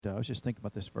I was just thinking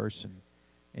about this verse,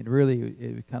 and really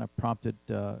it kind of prompted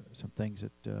some things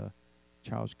that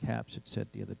Charles Capps had said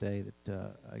the other day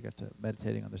that I got to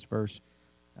meditating on this verse.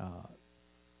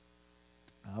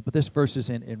 But this verse is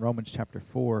in Romans chapter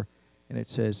 4, and it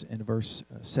says in verse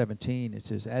 17, it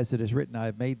says, "As it is written, I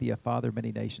have made thee a father of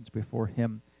many nations before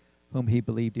him whom he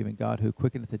believed, even God, who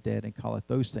quickeneth the dead, and calleth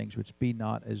those things which be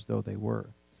not as though they were."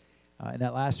 And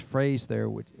that last phrase there,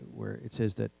 where it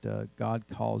says that God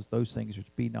calls those things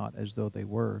which be not as though they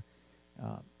were.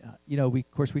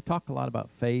 We talk a lot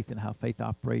about faith and how faith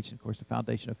operates. And of course, the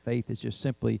foundation of faith is just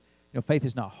simply, faith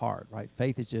is not hard, right?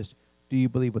 Faith is just, do you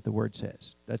believe what the Word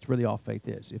says? That's really all faith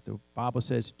is. If the Bible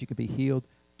says that you can be healed,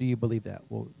 do you believe that?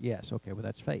 Well, yes. Okay, well,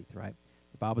 that's faith, right?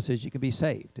 The Bible says you can be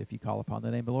saved. If you call upon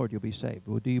the name of the Lord, you'll be saved.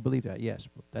 Well, do you believe that? Yes.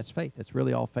 Well, that's faith. That's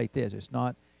really all faith is. It's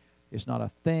not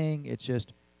a thing. It's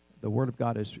just the Word of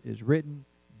God is written.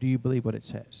 Do you believe what it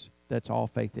says? That's all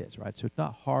faith is, right? So it's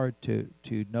not hard to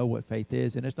know what faith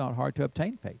is, and it's not hard to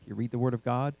obtain faith. You read the Word of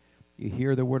God, you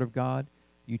hear the Word of God,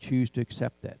 you choose to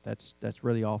accept that. That's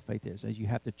really all faith is. As you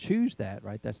have to choose that,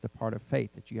 right? That's the part of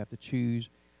faith, that you have to choose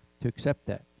to accept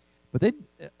that. But then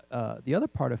the other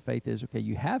part of faith is, okay,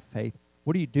 you have faith.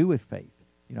 What do you do with faith?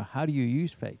 How do you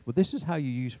use faith? Well, this is how you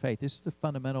use faith. This is the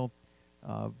fundamental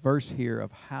verse here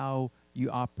of how you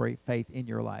operate faith in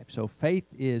your life. So faith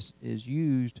is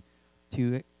used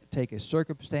to take a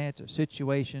circumstance, a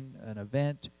situation, an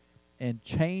event, and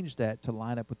change that to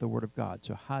line up with the Word of God.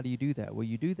 So how do you do that? Well,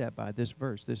 you do that by this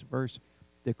verse. This verse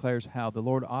declares how the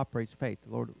Lord operates faith.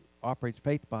 The Lord operates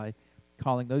faith by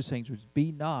calling those things which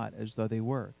be not as though they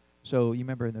were. So you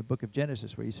remember in the book of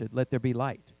Genesis where he said, "Let there be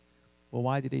light." Well,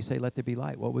 why did he say, "Let there be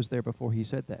light"? What was there before he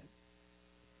said that?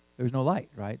 There was no light,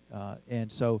 right?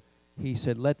 And so he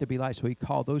said, "Let there be light." So he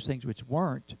called those things which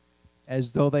weren't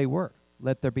as though they were.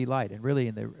 Let there be light. And really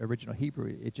in the original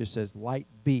Hebrew, it just says, "Light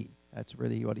be." That's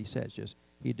really what he says. Just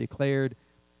he declared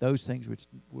those things which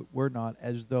were not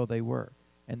as though they were.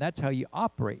 And that's how you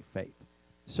operate faith.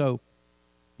 So,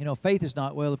 faith is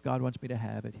not, well, if God wants me to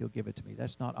have it, he'll give it to me.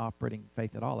 That's not operating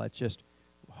faith at all. That's just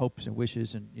hopes and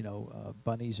wishes and,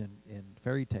 bunnies and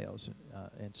fairy tales.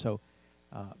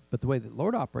 But the way that the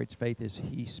Lord operates faith is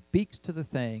he speaks to the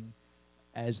thing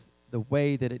as the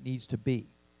way that it needs to be.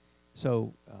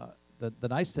 So the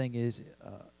nice thing is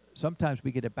sometimes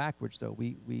we get it backwards, though.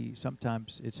 We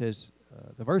sometimes, it says,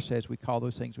 the verse says, we call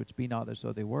those things which be not as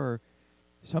though they were.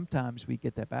 Sometimes we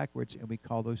get that backwards and we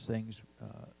call those things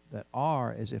that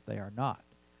are as if they are not.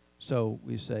 So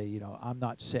we say, I'm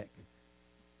not sick.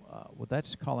 Well,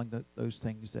 that's calling those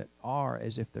things that are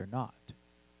as if they're not.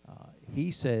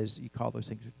 He says you call those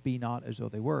things be not as though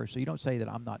they were. So you don't say that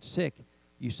I'm not sick.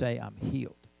 You say I'm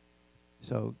healed.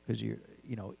 So because you're,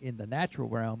 in the natural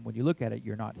realm, when you look at it,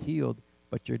 you're not healed,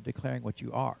 but you're declaring what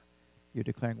you are. You're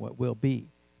declaring what will be.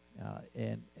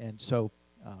 So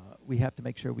we have to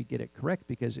make sure we get it correct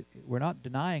because we're not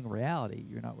denying reality.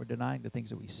 We're denying the things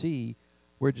that we see.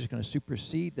 We're just going to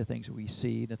supersede the things that we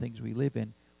see, the things we live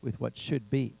in, with what should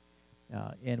be.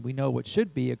 And we know what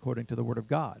should be according to the Word of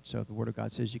God. So if the Word of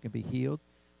God says you can be healed,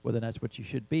 well, then that's what you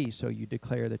should be. So you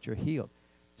declare that you're healed.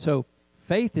 So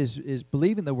faith is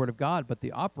believing the Word of God, but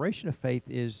the operation of faith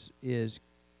is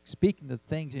speaking the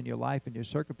things in your life and your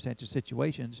circumstances,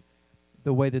 situations,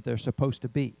 the way that they're supposed to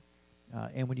be.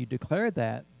 And when you declare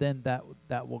that, then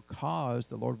that will cause,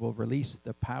 the Lord will release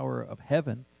the power of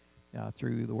heaven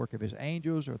through the work of his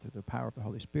angels or through the power of the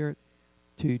Holy Spirit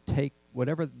to take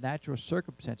whatever the natural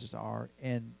circumstances are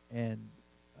and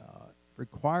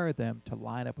require them to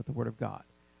line up with the Word of God.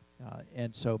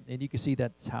 And you can see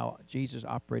that's how Jesus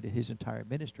operated his entire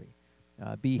ministry.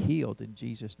 Be healed in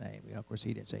Jesus' name. Of course,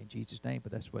 he didn't say in Jesus' name,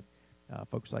 but that's what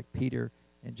folks like Peter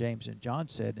and James and John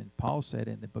said and Paul said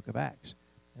in the book of Acts.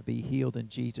 Be healed in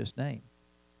Jesus' name.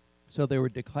 So they were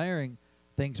declaring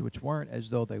things which weren't as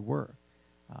though they were.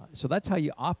 So that's how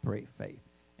you operate faith.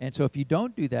 And so if you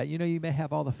don't do that, you may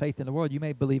have all the faith in the world. You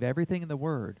may believe everything in the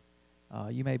Word.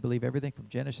 You may believe everything from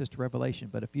Genesis to Revelation.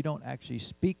 But if you don't actually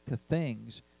speak to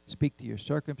things, speak to your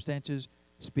circumstances,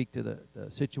 speak to the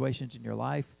situations in your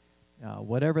life,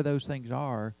 whatever those things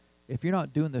are, if you're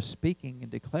not doing the speaking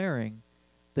and declaring,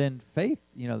 then faith,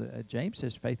 James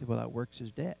says faith without works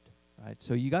is dead. Right?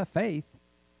 So you got faith,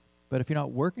 but if you're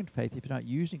not working faith, if you're not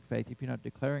using faith, if you're not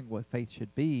declaring what faith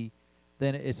should be,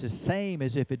 then it's the same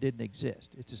as if it didn't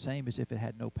exist. It's the same as if it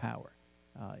had no power.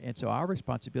 And so our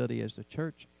responsibility as the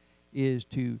church is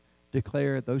to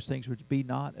declare those things which be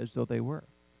not as though they were.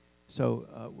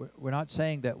 So we're not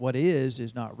saying that what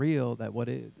is not real, that what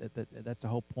is, that's the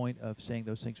whole point of saying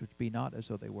those things which be not as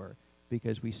though they were,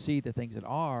 because we see the things that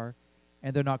are,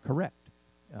 and they're not correct.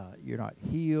 You're not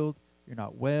healed, you're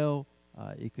not well.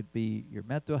 It could be your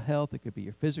mental health. It could be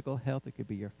your physical health. It could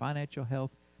be your financial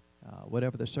health.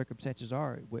 Whatever the circumstances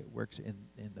are, it works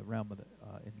in the realm of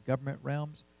in government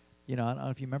realms. I don't know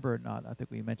if you remember or not. I think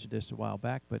we mentioned this a while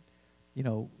back, but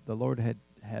the Lord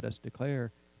had us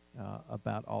declare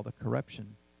about all the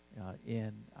corruption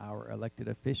in our elected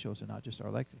officials, and not just our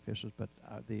elected officials, but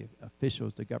the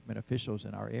officials, the government officials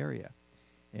in our area.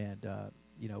 And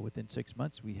within 6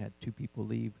 months, we had 2 people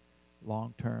leave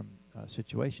long-term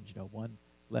situations. One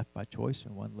left by choice,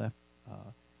 and one left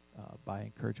by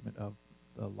encouragement of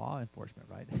the law enforcement,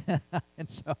 right?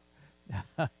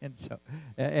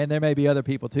 and there may be other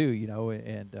people too,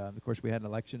 and of course we had an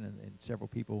election, and several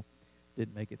people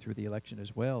didn't make it through the election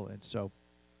as well. And so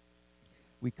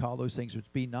we call those things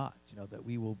which be not, that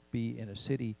we will be in a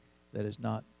city that is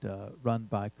not run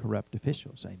by corrupt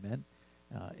officials. Amen.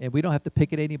 And we don't have to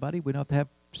picket anybody. We don't have to have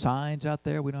signs out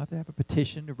there. We don't have to have a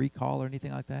petition to recall or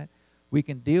anything like that. We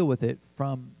can deal with it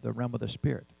from the realm of the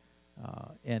Spirit.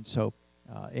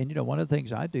 One of the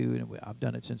things I do, and I've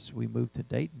done it since we moved to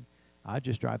Dayton, I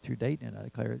just drive through Dayton and I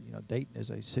declare, Dayton is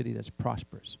a city that's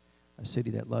prosperous, a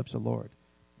city that loves the Lord.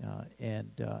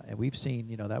 And we've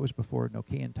seen, that was before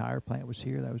Nokian Tire Plant was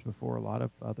here. That was before a lot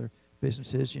of other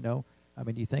businesses, I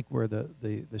mean, you think we're the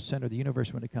center of the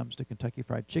universe when it comes to Kentucky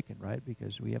Fried Chicken, right?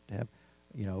 Because we have to have,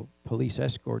 police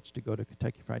escorts to go to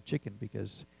Kentucky Fried Chicken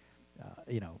because,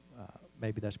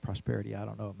 maybe that's prosperity. I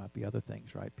don't know. It might be other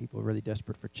things, right? People are really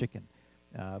desperate for chicken.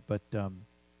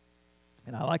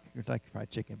 And I like Kentucky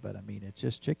Fried Chicken, but I mean, it's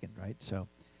just chicken, right? So,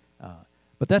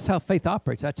 but that's how faith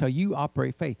operates. That's how you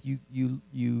operate faith.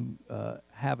 You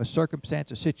have a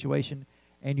circumstance, a situation,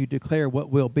 and you declare what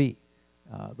will be.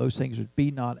 Those things would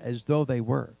be not as though they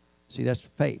were. See, that's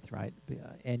faith, right?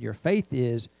 And your faith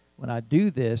is, when I do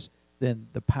this, then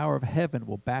the power of heaven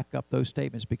will back up those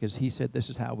statements, because he said this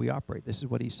is how we operate. This is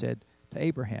what he said to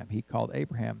Abraham. He called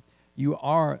Abraham, you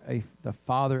are the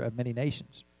father of many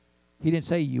nations. He didn't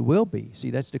say you will be. See,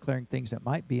 that's declaring things that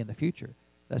might be in the future.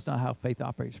 That's not how faith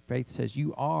operates. Faith says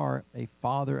you are a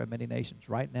father of many nations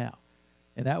right now.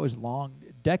 And that was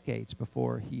decades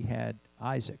before he had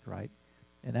Isaac, right?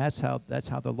 And that's how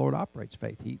the Lord operates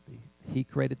faith. He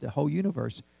created the whole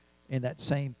universe in that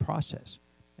same process.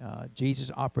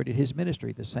 Jesus operated his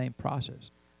ministry the same process.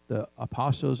 The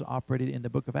apostles operated in the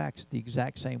book of Acts the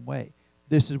exact same way.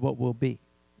 This is what will be.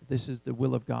 This is the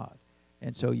will of God.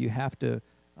 And so you have to,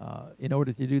 in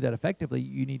order to do that effectively,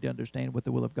 you need to understand what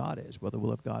the will of God is. Well, the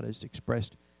will of God is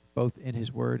expressed both in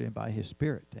his word and by his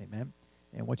Spirit. Amen.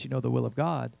 And once you know the will of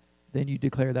God, then you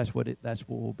declare that's what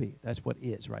will be. That's what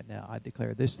is right now. I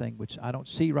declare this thing which I don't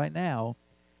see right now,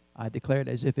 I declare it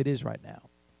as if it is right now.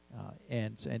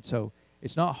 And so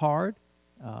it's not hard,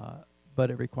 but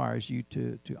it requires you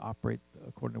to operate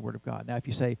according to the Word of God. Now, if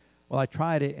you say, well, I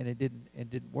tried it and it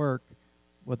didn't work,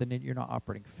 well, then you're not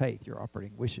operating faith. You're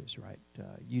operating wishes, right?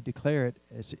 You declare it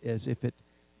as if it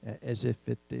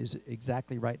is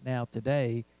exactly right now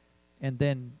today, and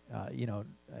then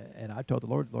and I told the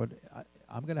Lord,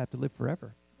 I'm going to have to live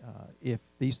forever. If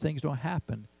these things don't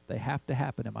happen, they have to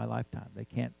happen in my lifetime.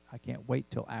 I can't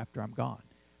wait till after I'm gone.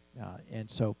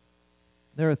 And so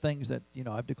there are things that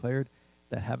I've declared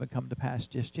that haven't come to pass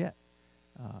just yet,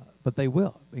 but they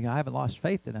will. I haven't lost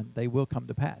faith in them. They will come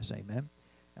to pass. Amen.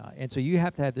 And so you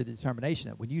have to have the determination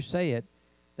that when you say it,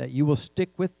 that you will stick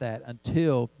with that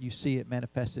until you see it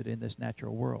manifested in this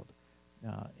natural world.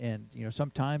 And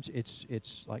sometimes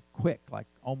it's like quick, like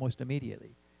almost immediately.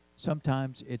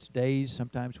 Sometimes it's days,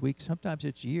 sometimes weeks, sometimes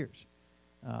it's years.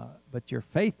 But your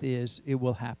faith is it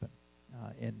will happen.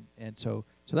 And so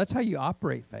that's how you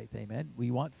operate faith. Amen. We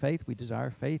want faith. We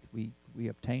desire faith. We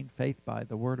obtain faith by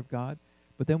the Word of God.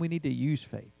 But then we need to use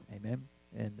faith. Amen.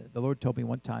 And the Lord told me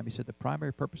one time, he said, the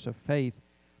primary purpose of faith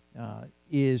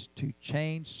is to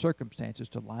change circumstances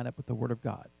to line up with the Word of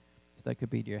God. So that could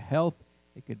be in your health.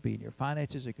 It could be in your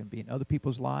finances. It can be in other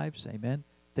people's lives. Amen.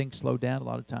 Things slow down a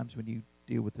lot of times when you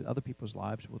deal with other people's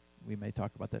lives. We may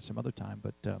talk about that some other time,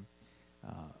 but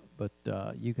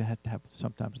you can have to have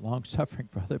sometimes long suffering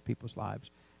for other people's lives.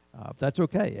 That's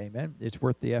okay. Amen. It's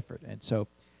worth the effort. And so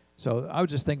I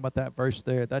was just thinking about that verse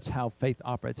there. That's how faith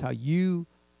operates. How you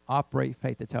operate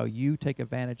faith. That's how you take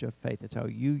advantage of faith. That's how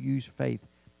you use faith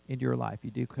in your life.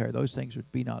 You declare those things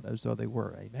would be not as though they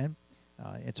were. Amen.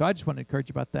 And so I just want to encourage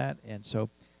you about that. And so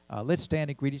let's stand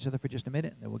and greet each other for just a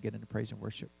minute, and then we'll get into praise and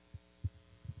worship.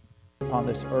 Upon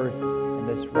this earth, in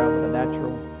this realm of the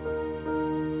natural,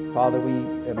 Father, we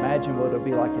imagine what it'll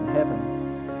be like in heaven.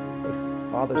 But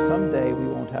Father, someday we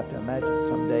won't have to imagine.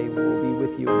 Someday we will be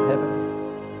with you in heaven.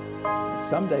 And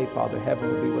someday, Father,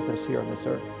 heaven will be with us here on this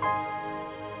earth.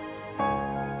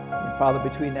 And Father,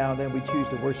 between now and then, we choose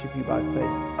to worship you by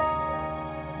faith.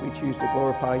 We choose to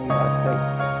glorify you by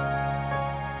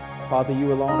faith. Father,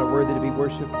 you alone are worthy to be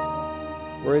worshiped,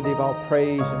 worthy of all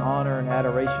praise and honor and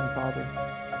adoration, Father.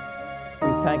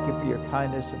 We thank you for your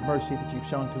kindness and mercy that you've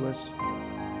shown to us.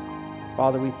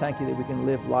 Father, we thank you that we can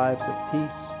live lives of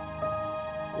peace,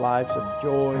 lives of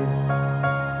joy,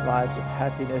 lives of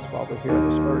happiness while we're here on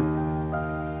this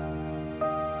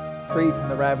earth, free from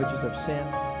the ravages of sin,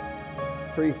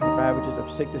 free from the ravages of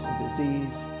sickness and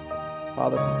disease,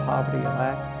 Father, from poverty and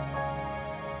lack.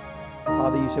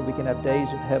 Father, you said we can have days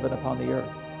of heaven upon the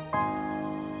earth.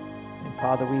 And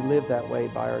Father, we live that way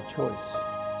by our choice.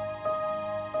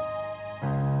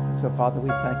 So Father, we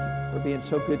thank you for being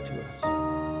so good to us,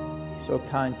 so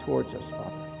kind towards us,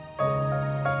 Father.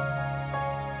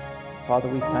 Father,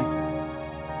 we thank you.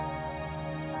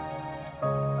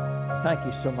 Thank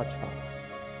you so much, Father,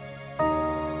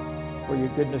 for your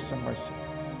goodness and mercy.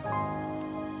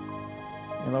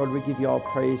 And Lord, we give you all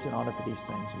praise and honor for these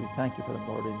things. We thank you for them,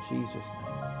 Lord, in Jesus'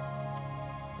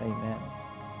 name. Amen.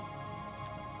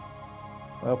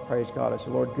 Well, praise God. Is the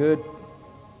Lord good?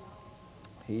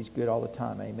 He's good all the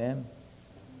time. Amen.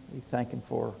 We thank him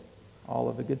for all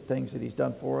of the good things that he's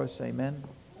done for us. Amen.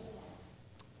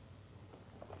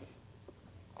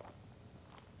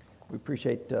 We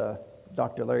appreciate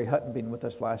Dr. Larry Hutton being with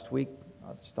us last week.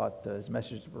 I just thought his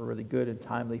messages were really good and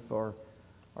timely for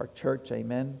our church.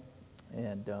 Amen.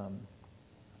 And,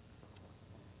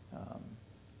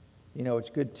 you know, it's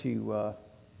good to,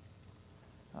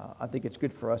 I think it's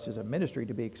good for us as a ministry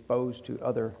to be exposed to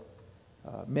other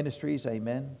ministries,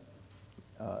 amen,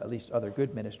 at least other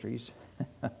good ministries.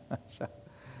 So,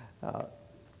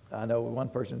 I know one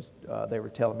person, they were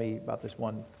telling me about this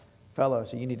one fellow,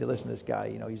 so you need to listen to this guy,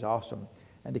 you know, he's awesome.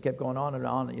 And they kept going on,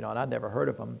 you know, and I'd never heard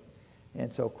of him. And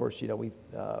so, of course, you know,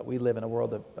 we live in a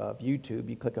world of YouTube.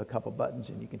 You click a couple buttons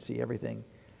and you can see everything.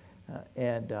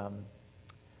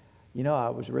 You know, I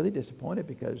was really disappointed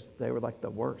because they were like the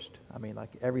worst. I mean, like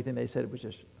everything they said was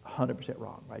just 100%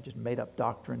 wrong, right? Just made up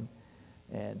doctrine.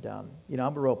 And, you know,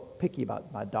 I'm real picky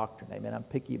about my doctrine. Amen. I'm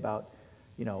picky about,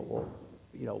 you know, well,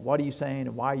 you know, what are you saying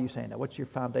and why are you saying that? What's your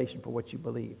foundation for what you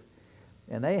believe?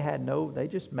 And they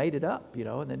just made it up, you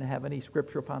know, and didn't have any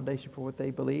scriptural foundation for what they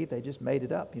believed. They just made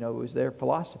it up. You know, it was their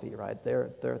philosophy, right?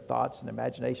 Their thoughts and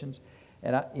imaginations.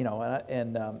 And I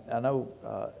know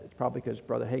it's probably because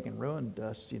Brother Hagin ruined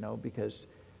us, you know, because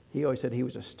he always said he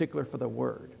was a stickler for the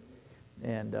word.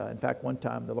 And in fact, one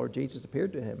time the Lord Jesus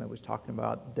appeared to him and was talking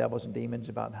about devils and demons,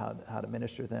 about how to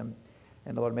minister them.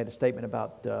 And the Lord made a statement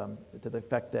about to the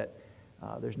effect that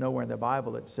there's nowhere in the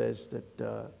Bible that says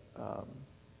that.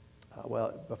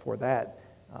 Well, before that,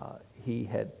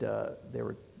 they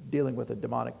were dealing with a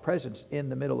demonic presence in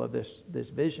the middle of this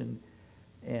vision,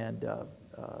 and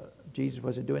Jesus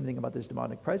wasn't doing anything about this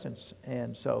demonic presence.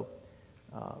 And so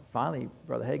finally,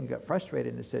 Brother Hagin got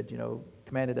frustrated and said, you know,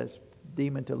 commanded this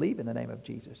demon to leave in the name of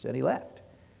Jesus, and he left.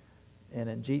 And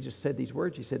then Jesus said these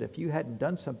words. He said, if you hadn't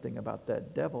done something about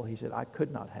that devil, he said, I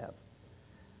could not have.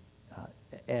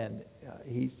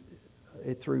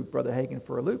 It threw Brother Hagin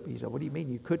for a loop. He said, what do you mean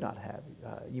you could not have?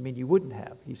 You mean you wouldn't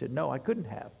have? He said, no, I couldn't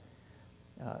have.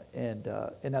 And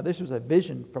now this was a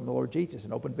vision from the Lord Jesus,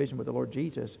 an open vision with the Lord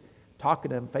Jesus,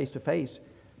 talking to him face to face.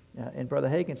 And Brother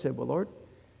Hagin said, well, Lord,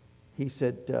 he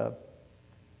said,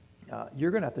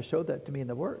 you're going to have to show that to me in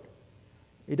the Word.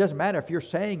 It doesn't matter if you're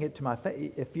saying it to my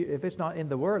face. If it's not in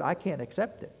the Word, I can't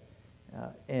accept it.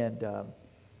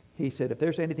 He said, if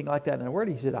there's anything like that in the Word,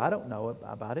 he said, I don't know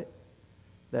about it.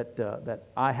 That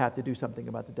I have to do something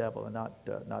about the devil and not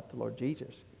the Lord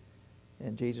Jesus.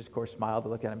 And Jesus, of course, smiled to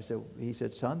look at him and he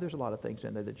said, son, there's a lot of things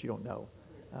in there that you don't know.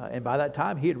 And by that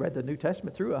time, he had read the New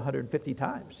Testament through 150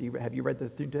 times. Have you read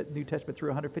the New Testament through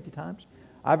 150 times?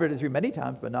 I've read it through many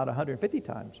times, but not 150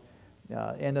 times.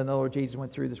 And then the Lord Jesus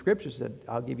went through the scriptures and said,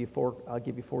 I'll give you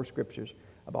four scriptures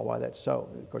about why that's so.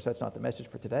 Of course, that's not the message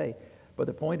for today. But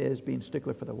the point is being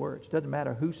stickler for the words. It doesn't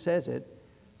matter who says it.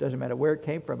 Doesn't matter where it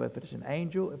came from, if it's an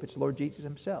angel, if it's the Lord Jesus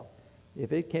himself.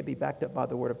 If it can't be backed up by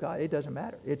the Word of God, it doesn't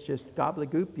matter. It's just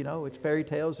gobbledygook, you know, it's fairy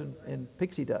tales and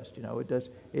pixie dust, you know.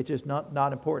 It's just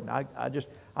not important.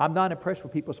 I'm not impressed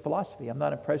with people's philosophy. I'm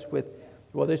not impressed with,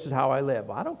 well, this is how I live.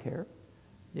 Well, I don't care.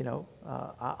 You know,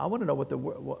 I want to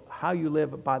know how you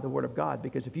live by the Word of God,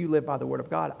 because if you live by the Word of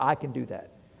God, I can do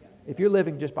that. If you're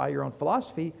living just by your own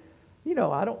philosophy, you know,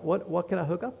 what can I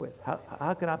hook up with?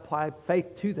 How can I apply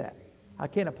faith to that? I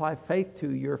can't apply faith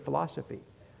to your philosophy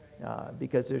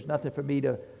because there's nothing for me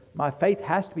to... My faith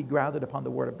has to be grounded upon the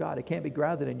Word of God. It can't be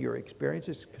grounded in your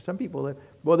experiences. Some people,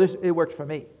 it works for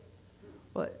me.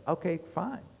 Well, okay,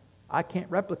 fine. I can't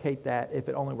replicate that if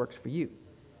it only works for you.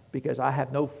 because I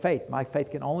have no faith. My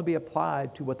faith can only be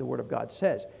applied to what the Word of God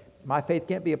says. My faith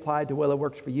can't be applied to, well, it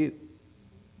works for you.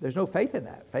 There's no faith in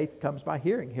that. Faith comes by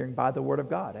hearing, hearing by the Word of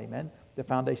God. Amen. The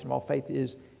foundation of all faith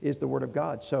is the Word of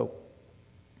God. So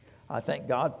I thank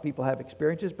God people have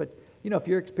experiences, but if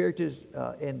your experiences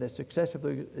and the success of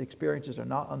the experiences are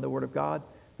not on the Word of God,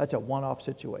 that's a one-off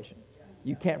situation.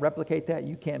 You can't replicate that.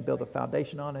 You can't build a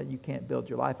foundation on it. You can't build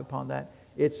your life upon that.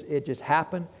 It just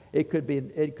happened. It could be.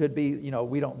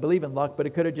 We don't believe in luck, but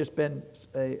it could have just been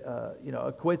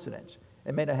a coincidence.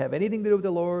 It may not have anything to do with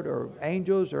the Lord or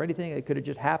angels or anything. It could have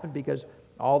just happened because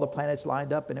all the planets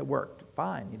lined up and it worked.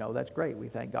 Fine. That's great. We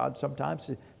thank God. Sometimes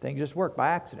things just work by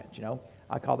accident.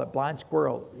 I call that blind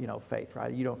squirrel, faith,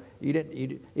 right?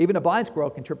 Even a blind squirrel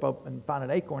can trip up and find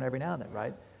an acorn every now and then,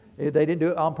 right? They didn't do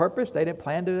it on purpose. They didn't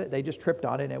plan to do it. They just tripped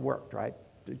on it and it worked, right?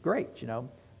 Great,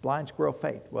 blind squirrel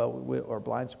faith, or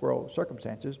blind squirrel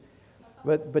circumstances.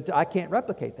 But I can't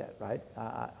replicate that, right?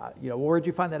 Where'd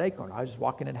you find that acorn? I was just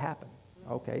walking and it happened.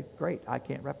 Okay, great. I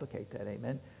can't replicate that,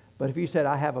 amen. But if you said,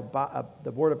 I have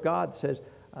the Word of God says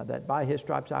that by His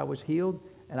stripes I was healed,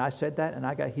 and I said that and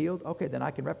I got healed, okay, then I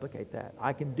can replicate that.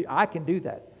 I can do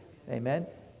that, amen.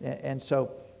 And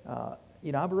so,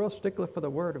 I'm a real stickler for the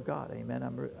Word of God,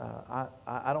 amen.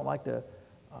 I don't like to,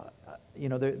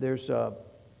 there's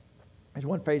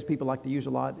one phrase people like to use a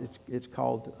lot. It's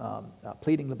called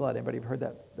pleading the blood. Anybody ever heard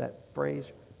that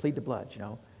phrase? Plead the blood.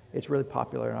 It's really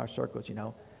popular in our circles.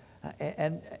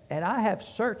 And I have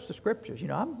searched the Scriptures.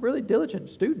 I'm a really diligent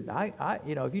student.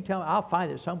 If you tell me, I'll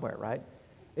find it somewhere. Right?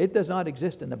 It does not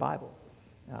exist in the Bible.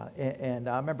 And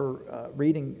I remember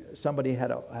reading. Somebody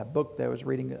had a book that was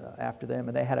reading after them,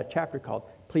 and they had a chapter called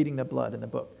 "Pleading the Blood" in the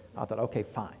book. I thought, okay,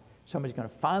 fine. Somebody's going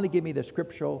to finally give me the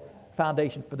scriptural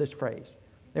foundation for this phrase.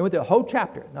 They went through a whole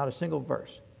chapter, not a single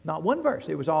verse. Not one verse.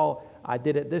 It was all, I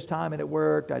did it this time and it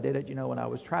worked. I did it, when I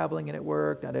was traveling and it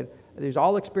worked. It was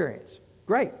all experience.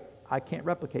 Great. I can't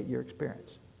replicate your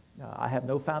experience. I have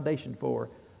no foundation for,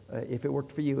 if it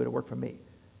worked for you, it'll work for me.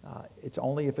 It's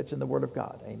only if it's in the Word of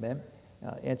God. Amen.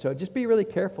 And so just be really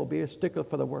careful. Be a stickler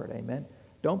for the Word. Amen.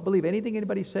 Don't believe anything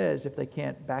anybody says if they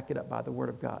can't back it up by the Word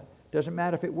of God. Doesn't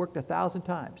matter if it worked 1,000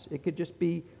 times. It could just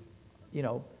be,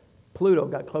 Pluto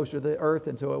got closer to the Earth,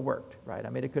 and so it worked, right? I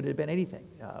mean, it could have been anything.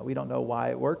 We don't know why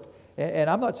it worked. And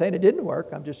I'm not saying it didn't work.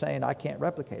 I'm just saying I can't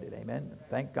replicate it, amen?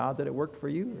 Thank God that it worked for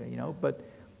you,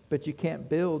 but you can't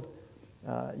build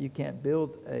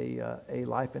a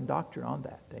life and doctrine on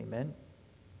that, amen?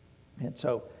 And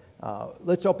so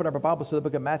let's open up our Bibles to the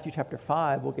book of Matthew chapter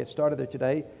 5. We'll get started there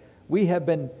today. We have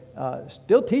been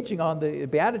still teaching on the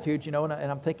Beatitudes, and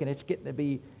I'm thinking it's getting to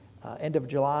be end of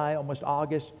July, almost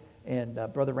August. And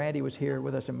Brother Randy was here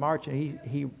with us in March, and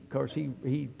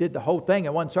he did the whole thing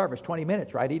in one service, 20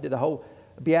 minutes, right? He did the whole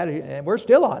Beatitude, and we're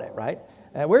still on it, right?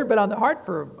 And we've been on the heart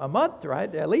for a month,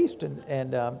 right, at least.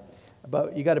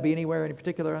 But you got to be anywhere in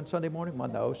particular on Sunday morning? Well,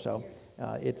 no, so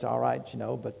it's all right,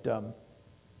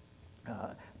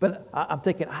 But I'm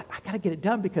thinking I got to get it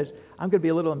done because I'm going to be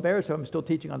a little embarrassed if I'm still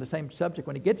teaching on the same subject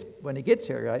when he gets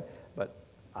here, right? But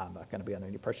I'm not going to be under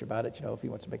any pressure about it. If he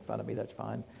wants to make fun of me, that's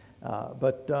fine.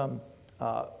 But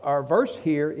our verse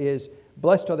here is,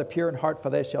 "Blessed are the pure in heart, for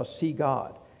they shall see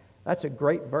God." That's a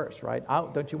great verse, right?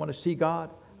 Don't you want to see God?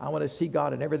 I want to see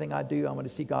God in everything I do. I want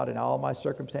to see God in all my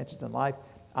circumstances in life.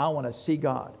 I want to see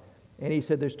God. And he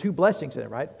said there's two blessings in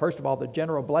it, right? First of all, the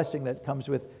general blessing that comes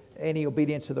with any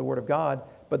obedience to the Word of God,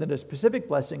 but then the specific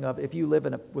blessing of if you live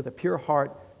with a pure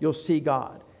heart, you'll see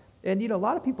God. And a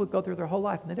lot of people go through their whole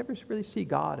life and they never really see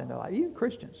God in their life, even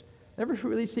Christians. Never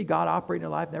really see God operate in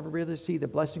their life, never really see the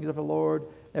blessings of the Lord,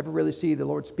 never really see the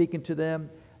Lord speaking to them.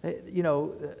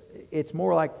 It's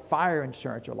more like fire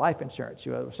insurance or life insurance.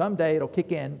 Someday it'll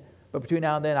kick in, but between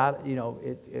now and then,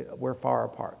 we're far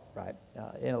apart, right?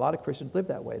 And a lot of Christians live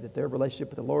that way, that their relationship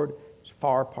with the Lord is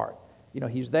far apart.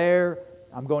 He's there,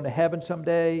 I'm going to heaven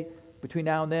someday. Between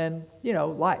now and then,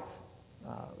 life.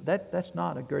 That's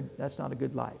not a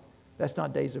good life. That's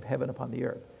not days of heaven upon the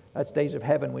earth. That's days of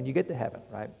heaven when you get to heaven,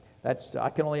 right?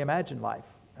 I can only imagine life,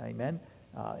 amen.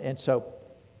 And so,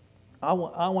 I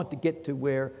want to get to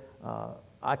where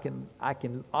I can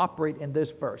operate in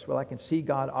this verse, where I can see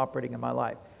God operating in my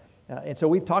life. And so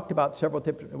we've talked about several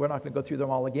tips. We're not going to go through them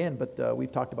all again, but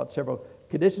we've talked about several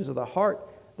conditions of the heart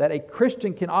that a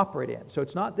Christian can operate in. So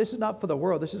this is not for the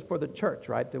world. This is for the church,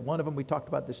 right? One of them we talked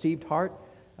about, deceived heart,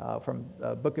 from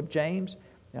the book of James.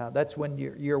 That's when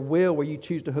your will, where you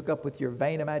choose to hook up with your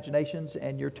vain imaginations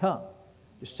and your tongue.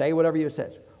 Just say whatever you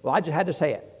says. Well, I just had to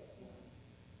say it.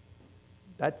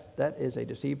 That is a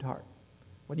deceived heart.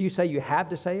 When you say you have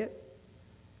to say it,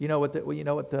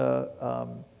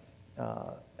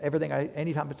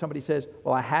 Anytime somebody says,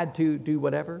 well, I had to do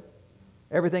whatever,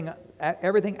 everything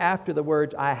after the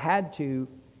words I had to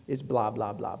is blah,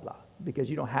 blah, blah, blah. Because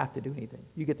you don't have to do anything.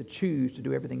 You get to choose to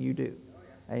do everything you do.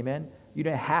 Amen? You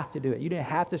didn't have to do it. You didn't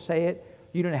have to say it.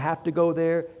 You didn't have to go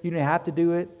there. You didn't have to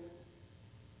do it.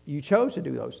 You chose to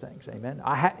do those things. Amen?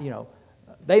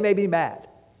 They made me mad.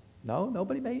 No,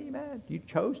 nobody made you mad. You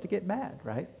chose to get mad,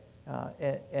 right?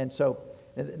 So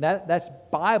that's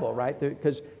Bible, right?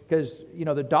 Because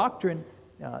the doctrine,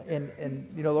 and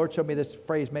the Lord showed me this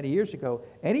phrase many years ago.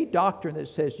 Any doctrine that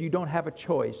says you don't have a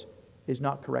choice is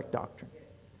not correct doctrine.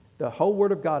 The whole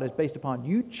Word of God is based upon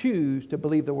you choose to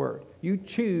believe the Word. You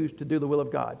choose to do the will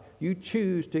of God. You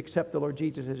choose to accept the Lord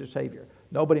Jesus as your Savior.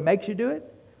 Nobody makes you do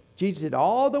it. Jesus did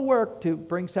all the work to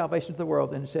bring salvation to the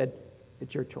world and said,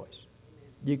 it's your choice.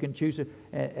 You can choose it.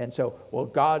 And so, well,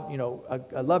 God,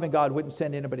 a loving God wouldn't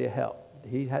send anybody to hell.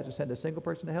 He hasn't sent a single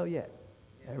person to hell yet.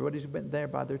 Everybody's been there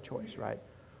by their choice, right?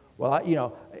 Well,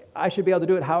 I should be able to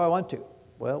do it how I want to.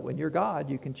 Well, when you're God,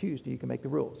 you can choose. You can make the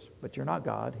rules. But you're not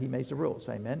God. He makes the rules.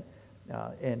 Amen?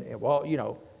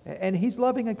 And He's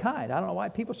loving and kind. I don't know why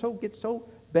people get so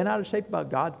bent out of shape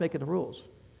about God making the rules.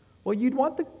 Well, you'd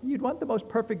want the most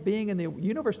perfect being in the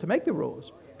universe to make the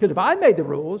rules. Because if I made the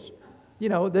rules,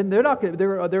 then they're going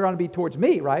to be towards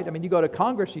me, right? I mean, you go to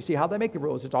Congress, you see how they make the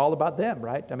rules. It's all about them,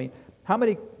 right? I mean, how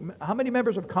many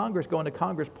members of Congress go into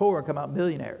Congress poor and come out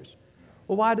millionaires?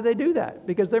 Well, why do they do that?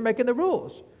 Because they're making the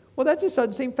rules. Well, that just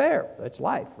doesn't seem fair. That's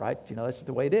life, right? That's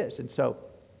the way it is. And so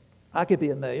I could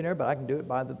be a millionaire, but I can do it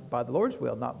by the Lord's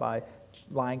will, not by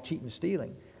lying, cheating,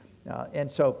 stealing.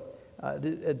 And so a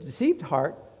deceived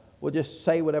heart will just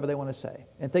say whatever they want to say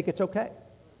and think it's okay.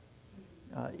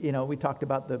 We talked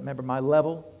about remember my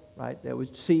level, right? That was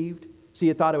deceived. See,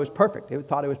 it thought it was perfect. It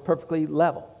thought it was perfectly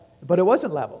level. But it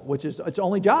wasn't level, which is its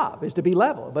only job is to be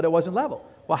level, but it wasn't level.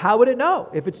 Well, how would it know?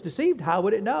 If it's deceived, how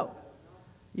would it know?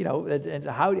 And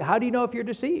how do you know if you're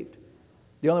deceived?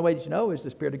 The only way that you know is the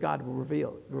Spirit of God will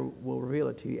reveal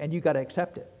it to you, and you got to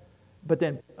accept it. But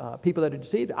then people that are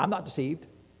deceived, I'm not deceived.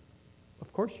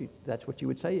 Of course, that's what you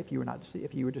would say if you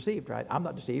were deceived, right? I'm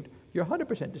not deceived. You're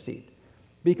 100% deceived.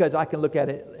 Because I can look at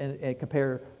it and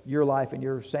compare your life and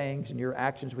your sayings and your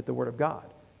actions with the Word of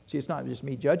God. See, it's not just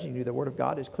me judging you. The Word of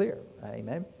God is clear.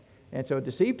 Amen? And so a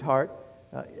deceived heart,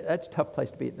 that's a tough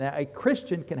place to be. Now, a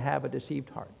Christian can have a deceived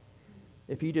heart.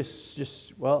 If you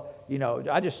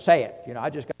I just say it. I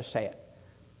just got to say it.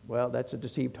 Well, that's a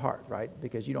deceived heart, right?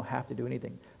 Because you don't have to do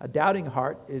anything. A doubting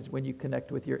heart is when you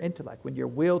connect with your intellect. When your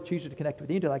will chooses to connect with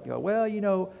the intellect, you go, well,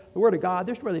 the Word of God,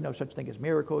 there's really no such thing as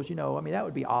miracles. That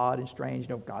would be odd and strange.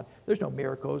 God, there's no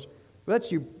miracles. Well,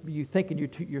 that's you thinking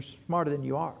you're smarter than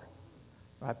you are.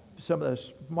 Right? Some of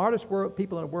the smartest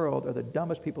people in the world are the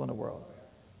dumbest people in the world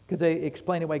because they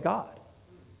explain away God.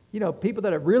 People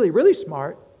that are really, really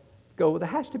smart go, well, there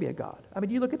has to be a God. I mean,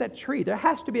 you look at that tree, there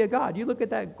has to be a God. You look at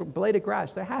that blade of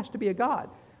grass, there has to be a God.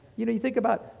 You think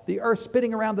about the earth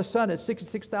spinning around the sun at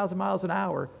 66,000 miles an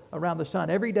hour around the sun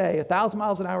every day, 1,000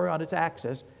 miles an hour on its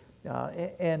axis,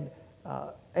 and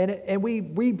we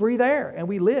breathe air and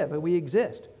we live and we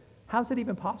exist. How's it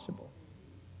even possible?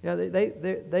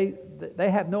 They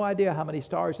have no idea how many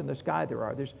stars in the sky there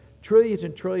are. There's trillions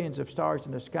and trillions of stars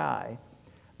in the sky.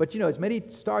 But as many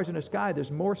stars in the sky, there's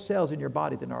more cells in your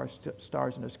body than there are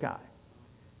stars in the sky.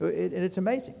 And it's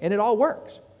amazing. And it all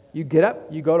works. You get up,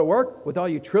 you go to work with all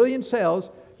your trillion cells.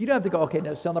 You don't have to go, okay,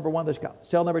 now cell number 1, let's go.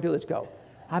 Cell number 2, let's go.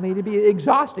 I mean, it'd be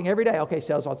exhausting every day. Okay,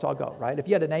 cells, let's all go, right? If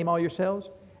you had to name all your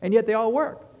cells, and yet they all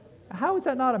work. How is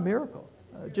that not a miracle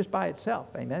just by itself?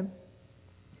 Amen?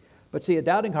 But see, a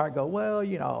doubting heart go, well,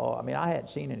 I hadn't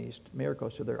seen any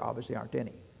miracles, so there obviously aren't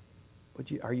any.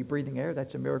 But are you breathing air?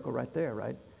 That's a miracle right there,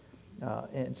 right?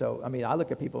 And so, I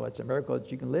look at people, it's a miracle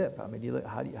that you can live.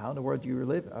 How in the world do you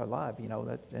live alive?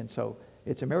 And so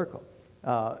it's a miracle.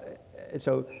 And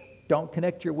so don't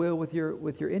connect your will with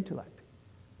your intellect.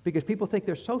 Because people think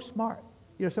they're so smart.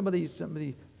 Some of these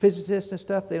physicists and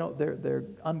stuff, they're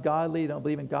ungodly, they don't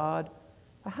believe in God.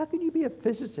 How can you be a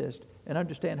physicist and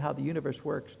understand how the universe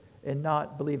works and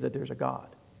not believe that there's a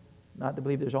God? Not to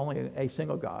believe there's only a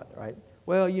single God, right?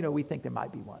 Well, we think there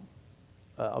might be one.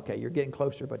 Okay, you're getting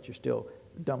closer, but you're still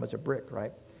dumb as a brick,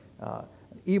 right?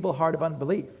 Evil heart of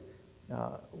unbelief.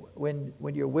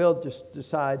 When your will just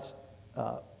decides,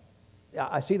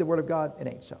 I see the Word of God, it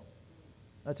ain't so.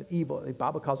 That's an evil. The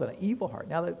Bible calls it an evil heart.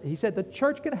 Now, he said the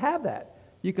church can have that.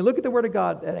 You can look at the Word of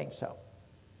God, that ain't so.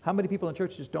 How many people in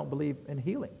churches don't believe in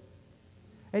healing?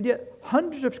 And yet,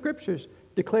 hundreds of scriptures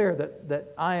declare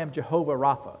that I am Jehovah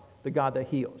Rapha, the God that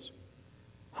heals.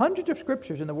 Hundreds of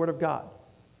scriptures in the Word of God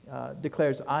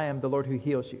declares, I am the Lord who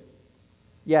heals you.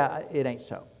 Yeah, it ain't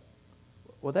so.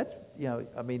 Well, that's,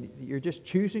 you're just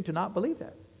choosing to not believe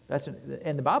that.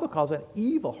 And the Bible calls it an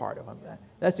evil heart of unbelief.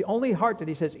 That's the only heart that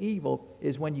he says evil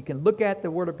is when you can look at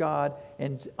the Word of God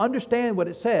and understand what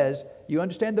it says, you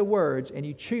understand the words, and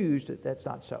you choose that that's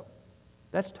not so.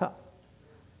 That's tough.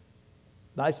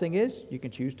 Nice thing is, you can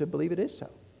choose to believe it is so.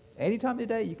 Anytime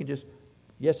today, you can just,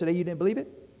 yesterday you didn't believe it,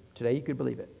 today you could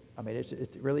believe it. I mean,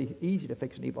 it's really easy to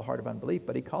fix an evil heart of unbelief,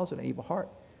 but he calls it an evil heart.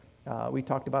 We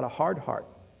talked about a hard heart.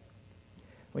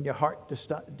 When your heart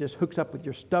just hooks up with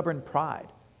your stubborn pride.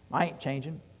 I ain't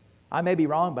changing. I may be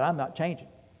wrong, but I'm not changing.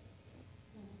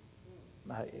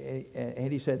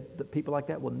 And he said that people like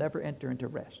that will never enter into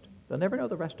rest. They'll never know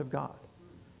the rest of God.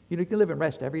 You can live in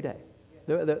rest every day.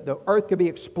 The earth could be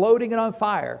exploding and on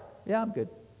fire. Yeah, I'm good.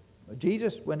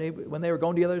 Jesus, when they were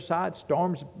going to the other side,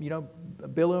 storms,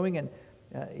 billowing, and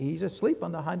he's asleep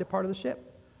on the hind part of the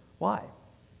ship. Why?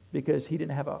 Because he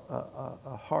didn't have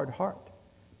a hard heart.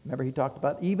 Remember, he talked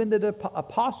about even the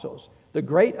apostles, the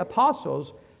great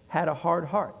apostles, had a hard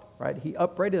heart, right? He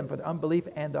upbraided them for the unbelief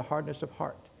and the hardness of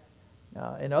heart.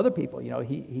 And other people,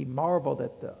 he marveled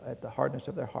at the hardness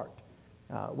of their heart.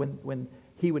 When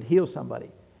he would heal somebody,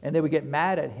 and they would get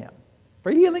mad at him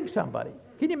for healing somebody.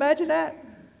 Can you imagine that?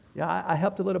 Yeah, I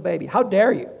helped a little baby. How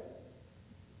dare you?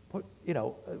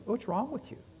 What's wrong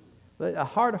with you? A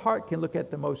hard heart can look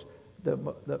at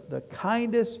the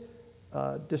kindest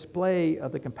display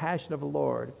of the compassion of the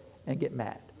Lord and get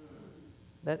mad.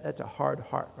 That's a hard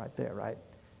heart right there, right?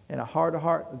 And a hard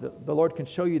heart, the Lord can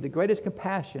show you the greatest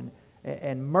compassion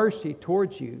and mercy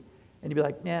towards you, and you'd be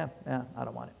like, nah, I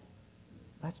don't want it.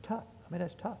 That's tough.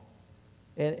 That's tough.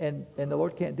 And the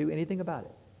Lord can't do anything about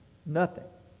it. Nothing.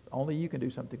 Only you can do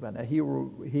something about it. Now, He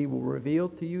will reveal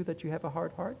to you that you have a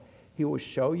hard heart. He will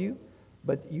show you,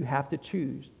 but you have to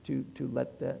choose to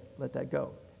let that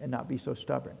go and not be so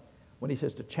stubborn. When he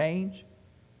says to change,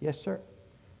 yes, sir.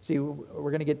 See,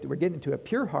 we're getting into a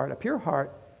pure heart. A pure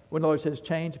heart, when the Lord says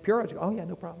change, a pure heart, oh yeah,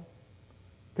 no problem.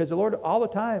 Because the Lord all the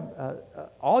time,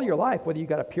 all your life, whether you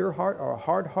got a pure heart or a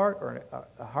hard heart or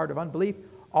a heart of unbelief,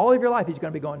 all of your life He's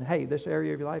going to be going, hey, this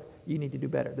area of your life, you need to do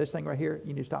better. This thing right here,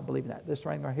 you need to stop believing that. This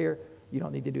thing right here, you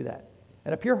don't need to do that.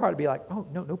 And a pure heart would be like, oh,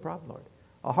 no problem, Lord.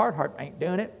 A hard heart ain't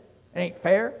doing it. It ain't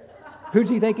fair. Who does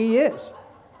He think He is?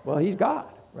 Well, He's God,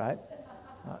 right?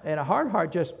 And a hard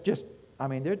heart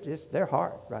they're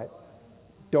hard, right?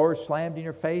 Doors slammed in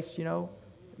your face, you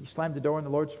slam the door in the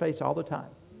Lord's face all the time.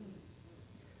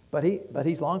 But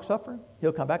He's long-suffering.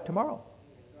 He'll come back tomorrow,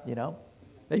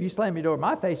 If you slam your door in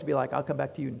my face, it'd be like, I'll come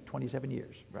back to you in 27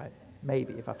 years, right?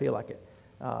 Maybe, if I feel like it.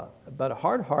 But a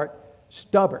hard heart,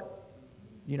 stubborn,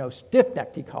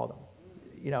 stiff-necked, he called them.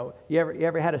 You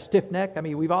ever had a stiff neck?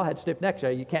 We've all had stiff necks.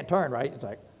 You can't turn, right? It's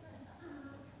like,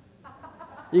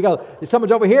 you go, if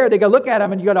someone's over here, they go look at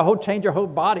them, and you got to change your whole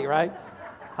body, right?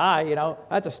 Hi,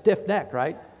 that's a stiff neck,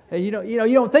 right? And you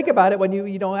don't think about it when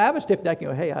you don't have a stiff neck. You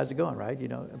go, hey, how's it going, right?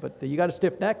 But you got a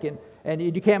stiff neck, and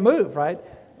you can't move, right?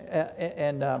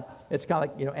 And it's kind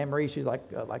of like, Anne-Marie, she's like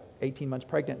 18 months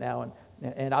pregnant now,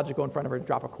 and I'll just go in front of her and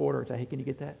drop a quarter and say, hey, can you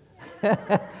get that?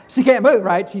 She can't move,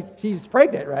 right? She's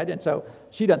pregnant, right? And so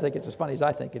she doesn't think it's as funny as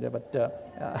I think it is, but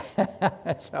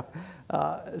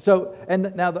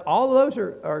now all of those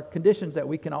are conditions that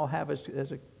we can all have as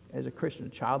a Christian, a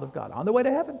child of God, on the way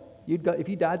to heaven. You'd go, if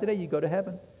you died today, you'd go to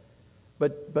heaven.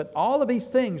 But all of these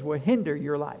things will hinder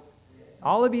your life.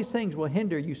 All of these things will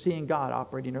hinder you seeing God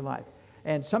operating in your life.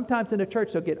 And sometimes in the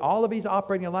church, they'll get all of these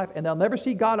operating in life, and they'll never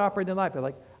see God operating in life. They're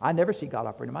like, I never see God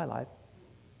operating in my life.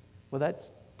 Well, that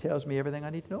tells me everything I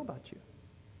need to know about you.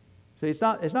 So it's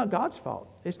not God's fault.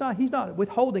 He's not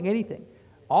withholding anything.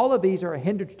 All of these are a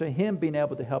hindrance to Him being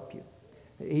able to help you.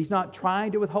 He's not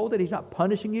trying to withhold it. He's not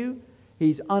punishing you.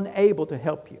 He's unable to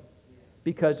help you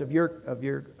because of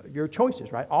your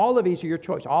choices, right? All of these are your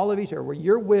choice. All of these are where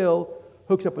your will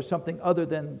hooks up with something other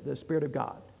than the Spirit of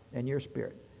God and your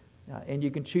spirit. And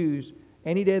you can choose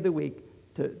any day of the week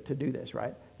to do this,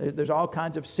 right? There's all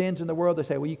kinds of sins in the world that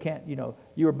say, well, you can't,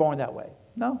 you were born that way.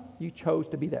 No, you chose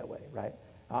to be that way, right?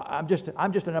 I'm just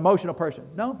an emotional person.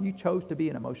 No, you chose to be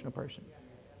an emotional person.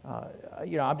 I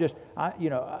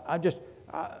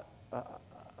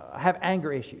have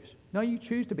anger issues. No, you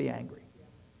choose to be angry.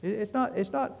 It's not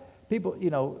people,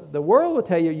 the world will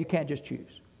tell you you can't just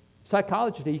choose.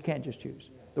 Psychology tell you can't just choose.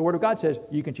 The Word of God says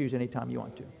you can choose anytime you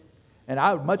want to. And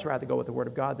I would much rather go with the Word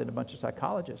of God than a bunch of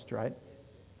psychologists, right?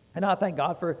 And I thank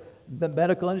God for the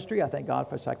medical industry. I thank God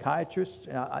for psychiatrists.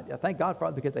 And I thank God for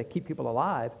it because they keep people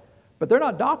alive. But they're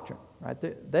not doctrine, right?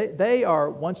 They are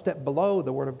one step below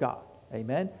the Word of God.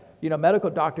 Amen? Medical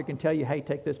doctor can tell you, hey,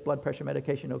 take this blood pressure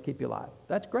medication, it'll keep you alive.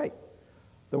 That's great.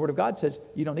 The Word of God says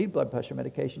you don't need blood pressure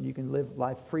medication. You can live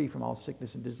life free from all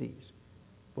sickness and disease.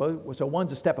 Well, so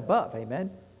one's a step above,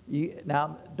 amen?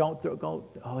 Now, don't go,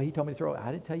 oh, he told me to throw it.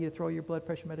 I didn't tell you to throw your blood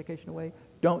pressure medication away.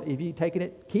 Don't, if you're taking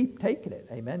it, keep taking it,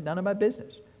 amen? None of my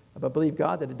business. But believe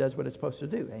God that it does what it's supposed to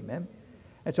do, amen?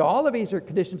 And so all of these are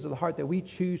conditions of the heart that we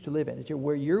choose to live in. It's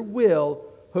where your will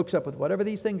hooks up with whatever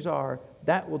these things are,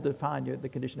 that will define the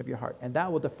condition of your heart. And that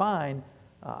will define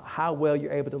how well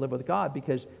you're able to live with God.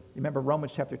 Because remember,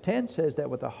 Romans chapter 10 says that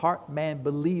with the heart man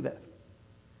believeth.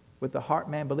 With the heart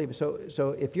man believeth.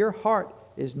 So if your heart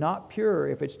is not pure,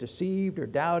 if it's deceived or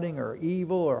doubting or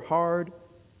evil or hard,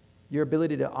 your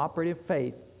ability to operate in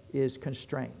faith is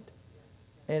constrained.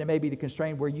 And it may be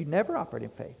constrained where you never operate in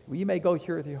faith. Where you may go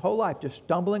through your whole life just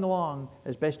stumbling along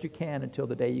as best you can until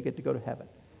the day you get to go to heaven.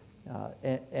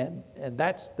 And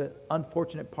that's the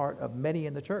unfortunate part of many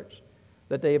in the church,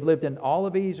 that they have lived in all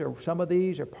of these or some of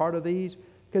these or part of these.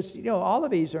 Because, all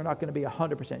of these are not going to be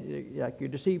 100%. Like your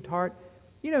deceived heart,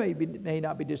 may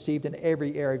not be deceived in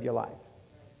every area of your life.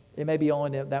 It may be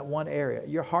only in that one area.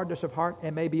 Your hardness of heart,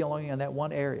 it may be only in that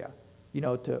one area.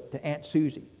 To Aunt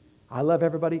Susie. I love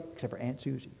everybody except for Aunt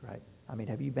Susie, right? I mean,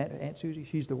 have you met Aunt Susie?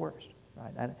 She's the worst,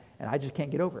 right? And I just can't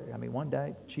get over it. I mean, one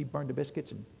day she burned the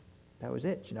biscuits and that was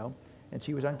it, And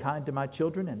she was unkind to my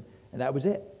children and that was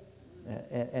it.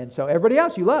 And so everybody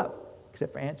else you love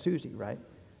except for Aunt Susie, right?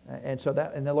 And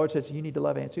the Lord says, you need to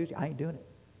love Aunt Susie. I ain't doing it.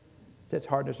 That's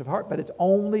hardness of heart, but it's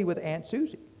only with Aunt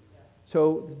Susie.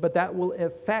 But that will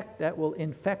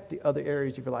infect the other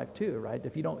areas of your life too, right?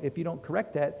 If you don't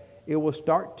correct that, it will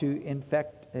start to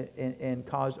infect and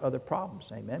cause other problems.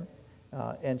 Amen.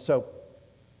 In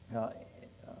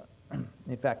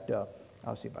fact,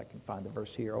 I'll see if I can find the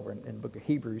verse here over in the book of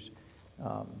Hebrews.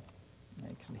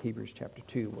 It's in Hebrews chapter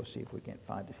 2. We'll see if we can't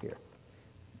find it here.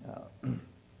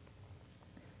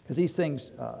 Because these things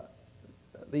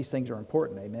are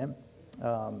important. Amen.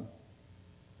 I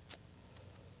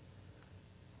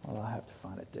have to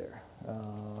find it there.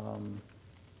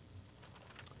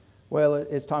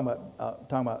 It's talking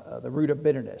about the root of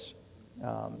bitterness,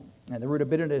 and the root of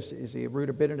bitterness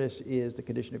is the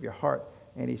condition of your heart.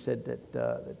 And he said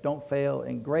that don't fail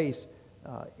in grace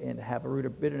and have a root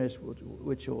of bitterness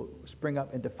which will spring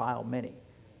up and defile many.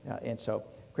 And so,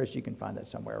 Chris, you can find that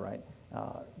somewhere, right?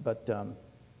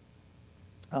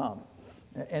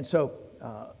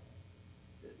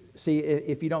 See,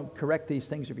 if you don't correct these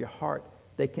things of your heart,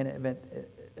 they can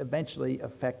eventually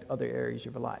affect other areas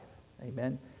of your life.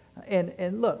 Amen.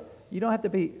 And look, you don't have to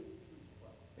be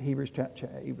Hebrews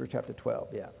chapter 12.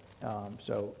 Yeah.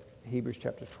 So Hebrews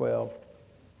chapter 12.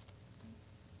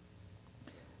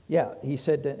 Yeah, he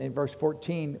said in verse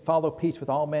 14, follow peace with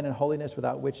all men and holiness,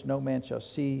 without which no man shall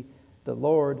see the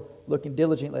Lord, looking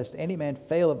diligently lest any man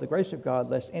fail of the grace of God,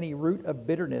 lest any root of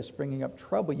bitterness springing up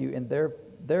trouble you, and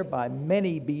thereby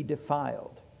many be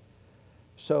defiled.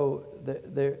 So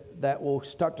that will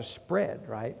start to spread,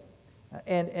 right?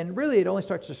 And really it only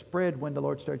starts to spread when the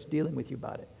Lord starts dealing with you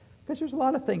about it. Because there's a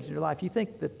lot of things in your life. You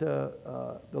think that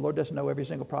the Lord doesn't know every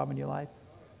single problem in your life?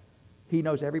 He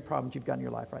knows every problem you've got in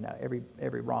your life right now.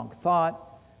 Every wrong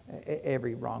thought,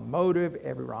 every wrong motive,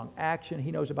 every wrong action.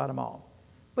 He knows about them all.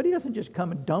 But he doesn't just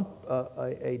come and dump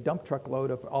a dump truck load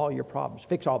of all your problems,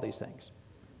 fix all these things.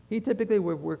 He typically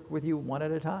will work with you one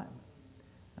at a time.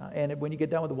 And when you get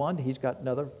done with one, he's got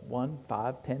another 1,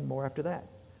 5, 10 more after that.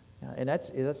 And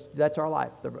that's our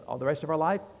life. The rest of our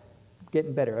life,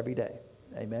 getting better every day.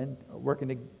 Amen. Working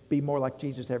to be more like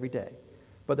Jesus every day.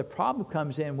 But the problem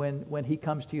comes in when he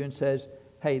comes to you and says,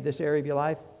 hey, this area of your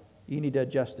life, you need to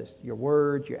adjust this. Your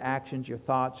words, your actions, your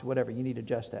thoughts, whatever, you need to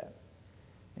adjust that.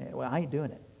 And, well, I ain't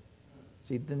doing it.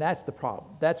 See, then that's the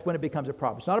problem. That's when it becomes a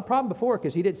problem. It's not a problem before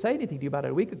because he didn't say anything to you about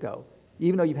it a week ago.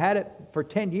 Even though you've had it for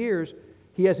 10 years,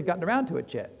 he hasn't gotten around to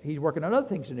it yet. He's working on other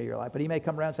things in your life. But he may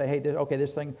come around and say, hey,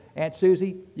 this thing, Aunt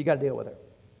Susie, you got to deal with her.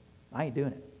 I ain't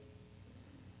doing it.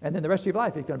 And then the rest of your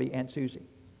life is going to be Aunt Susie.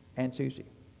 Aunt Susie.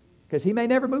 Because he may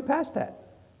never move past that.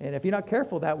 And if you're not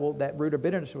careful, that root of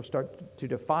bitterness will start to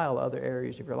defile other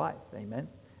areas of your life. Amen.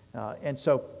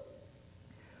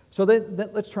 So then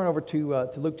let's turn over to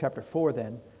Luke chapter 4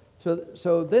 then.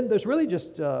 So then there's really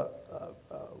just, I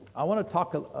want to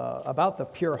talk about the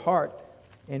pure heart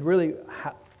and really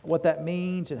what that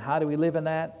means and how do we live in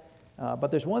that.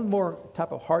 But there's one more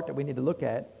type of heart that we need to look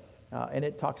at, and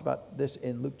it talks about this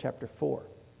in Luke chapter 4.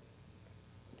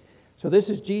 So this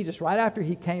is Jesus right after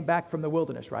he came back from the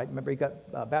wilderness, right? Remember he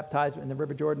got baptized in the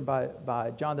River Jordan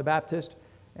by John the Baptist,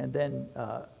 and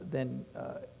then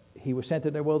he was sent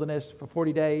into the wilderness for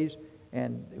 40 days,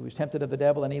 and he was tempted of the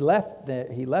devil, and he left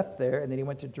there, and then he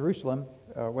went to Jerusalem,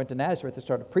 went to Nazareth and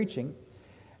started preaching.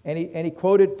 And he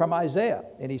quoted from Isaiah,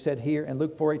 and he said here in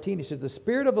Luke 4:18, he says, "The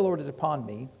Spirit of the Lord is upon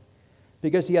me,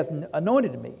 because he hath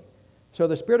anointed me." So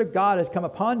the Spirit of God has come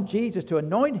upon Jesus to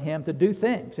anoint him to do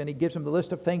things. And he gives him the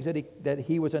list of things that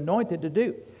he was anointed to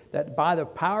do. That by the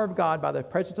power of God, by the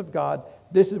presence of God,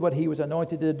 this is what he was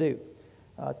anointed to do.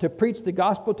 To preach the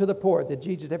gospel to the poor. Did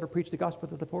Jesus ever preach the gospel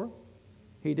to the poor?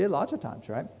 He did lots of times,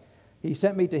 right? He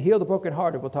sent me to heal the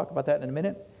brokenhearted. We'll talk about that in a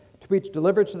minute. To preach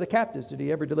deliverance to the captives. Did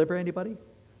he ever deliver anybody?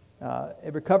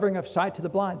 A recovering of sight to the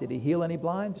blind. Did he heal any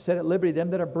blind? To set at liberty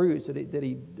them that are bruised. Did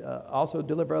he also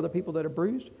deliver other people that are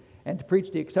bruised? And to preach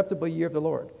the acceptable year of the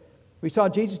Lord. We saw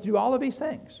Jesus do all of these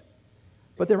things.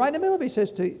 But then right in the middle of it, he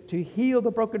says to heal the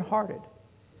brokenhearted.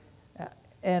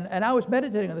 And I was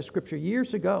meditating on the scripture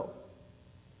years ago.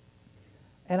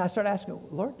 And I started asking,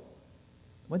 Lord,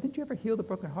 when did you ever heal the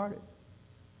brokenhearted?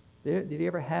 Did he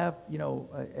ever have,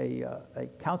 a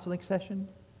counseling session?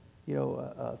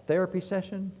 A therapy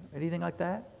session? Anything like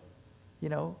that?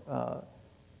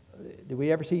 Did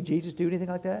we ever see Jesus do anything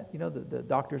like that? The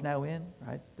doctor's now in,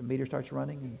 right? The meter starts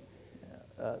running.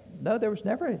 No, there was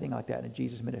never anything like that in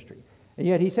Jesus' ministry. And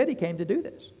yet he said he came to do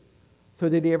this. So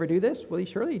did he ever do this? Well,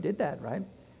 he did that, right?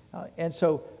 And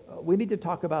so we need to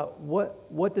talk about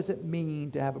what does it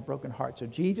mean to have a broken heart. So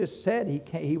Jesus said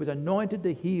he was anointed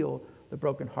to heal the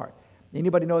broken heart.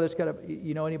 Anybody know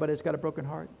anybody that's got a broken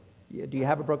heart? Do you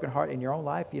have a broken heart in your own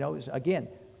life? Again,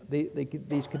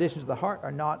 these conditions of the heart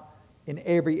are not in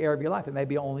every area of your life. It may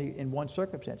be only in one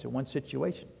circumstance, in one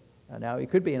situation. Now,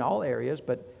 it could be in all areas,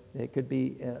 but it could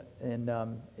be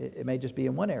it may just be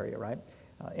in one area, right?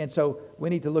 And so we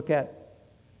need to look at,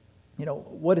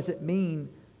 what does it mean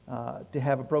to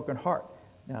have a broken heart?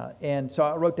 And so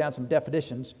I wrote down some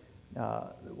definitions.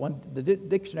 The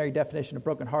dictionary definition of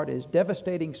broken heart is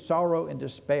devastating sorrow and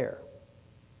despair.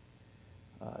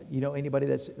 Anybody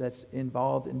that's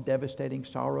involved in devastating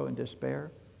sorrow and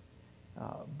despair?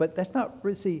 But that's not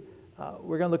really. See,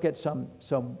 we're going to look at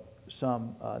some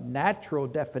natural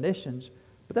definitions,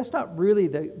 but that's not really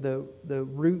the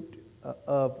root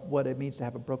of what it means to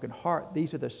have a broken heart.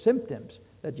 These are the symptoms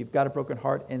that you've got a broken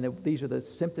heart, and these are the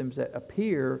symptoms that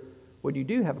appear when you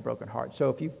do have a broken heart.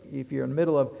 So if you're in the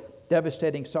middle of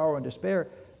devastating sorrow and despair,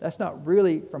 that's not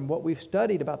really, from what we've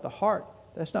studied about the heart,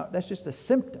 that's just a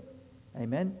symptom.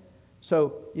 Amen.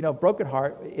 So broken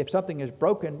heart. If something is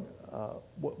broken,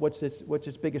 what's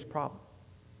its biggest problem?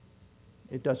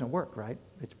 It doesn't work, right?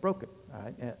 It's broken,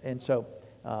 right? And so,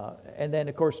 and then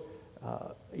of course,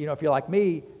 if you're like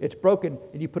me, it's broken,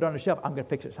 and you put it on a shelf. I'm going to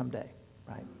fix it someday,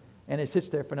 right? And it sits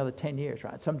there for another 10 years,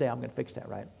 right? Someday I'm going to fix that,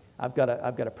 right? I've got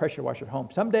a pressure washer at home.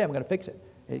 Someday I'm going to fix it,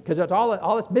 because that's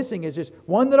all it's missing is just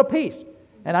one little piece,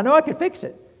 and I know I could fix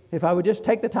it if I would just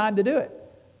take the time to do it.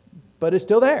 But it's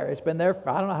still there. It's been there for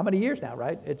I don't know how many years now,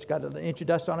 right? It's got an inch of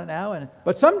dust on it now,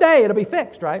 but someday it'll be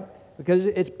fixed, right? Because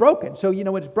it's broken. So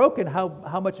when it's broken,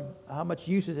 how much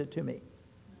use is it to me?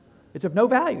 It's of no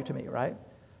value to me, right?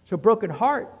 So broken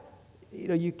heart,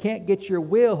 you can't get your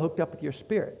will hooked up with your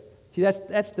spirit. See,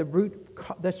 that's the root.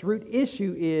 That's root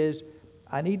issue is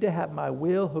I need to have my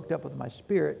will hooked up with my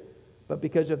spirit, but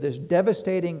because of this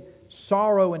devastating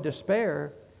sorrow and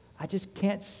despair, I just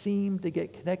can't seem to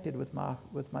get connected with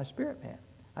my spirit man.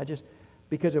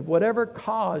 Because of whatever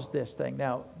caused this thing.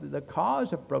 Now, the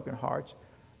cause of broken hearts,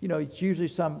 it's usually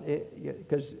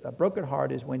because a broken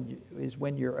heart is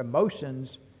when your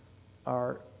emotions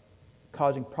are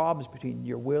causing problems between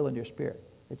your will and your spirit.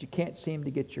 That you can't seem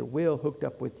to get your will hooked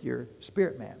up with your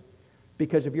spirit man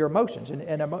because of your emotions.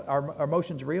 And are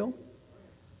emotions real?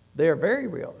 They are very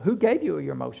real. Who gave you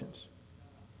your emotions?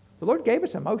 The Lord gave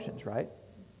us emotions, right?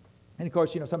 And of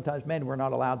course, sometimes men, we're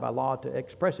not allowed by law to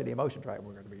express any emotions, right?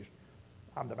 We're going to be,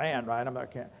 I'm the man, right? I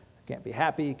can't be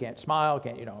happy, can't smile,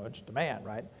 it's just a man,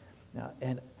 right?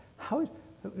 And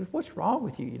what's wrong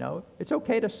with you? It's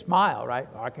okay to smile, right?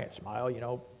 Oh, I can't smile,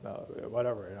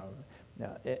 whatever,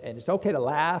 and it's okay to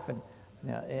laugh,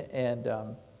 and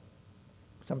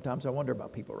sometimes I wonder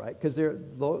about people, right? Because the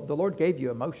Lord gave you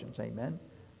emotions, amen.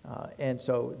 And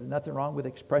so nothing wrong with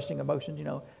expressing emotions,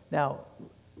 Now,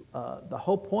 the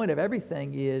whole point of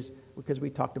everything is, because we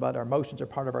talked about our emotions are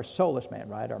part of our soulless man,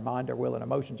 right? Our mind, our will, and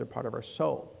emotions are part of our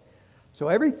soul. So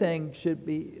everything should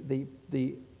be,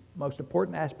 the most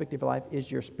important aspect of your life is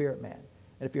your spirit man.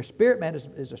 And if your spirit man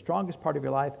is the strongest part of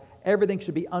your life, everything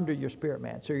should be under your spirit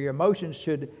man. So your emotions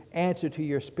should answer to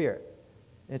your spirit.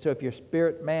 And so if your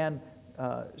spirit man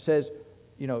says,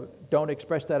 don't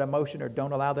express that emotion or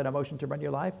don't allow that emotion to run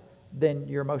your life, then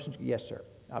your emotions, yes, sir,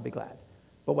 I'll be glad.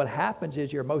 But what happens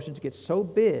is your emotions get so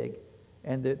big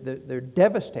and they're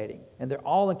devastating and they're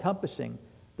all-encompassing,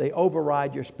 they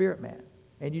override your spirit man.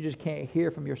 and you just can't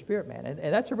hear from your spirit man.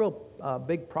 And that's a real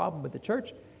big problem with the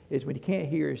church, is when you can't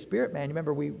hear your spirit man. You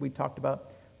remember we talked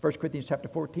about 1 Corinthians chapter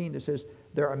 14 that says,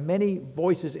 there are many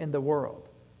voices in the world,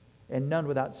 and none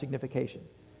without signification.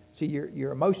 See,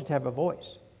 your emotions have a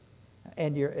voice.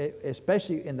 And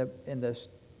especially in the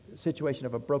situation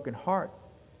of a broken heart,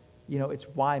 it's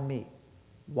why me?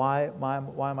 Why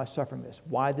am I suffering this?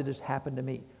 Why did this happen to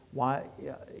me? Why,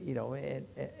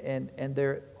 and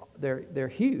they're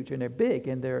huge and they're big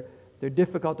and they're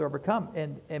difficult to overcome.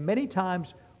 And many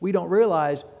times we don't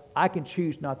realize I can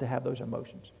choose not to have those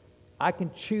emotions. I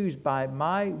can choose by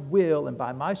my will and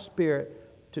by my spirit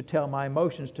to tell my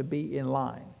emotions to be in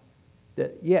line.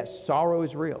 That yes, sorrow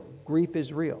is real, grief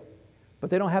is real, but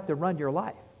they don't have to run your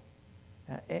life.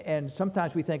 And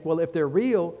sometimes we think, well, if they're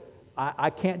real, I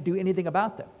can't do anything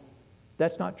about them.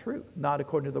 That's not true, not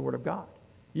according to the Word of God.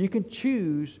 You can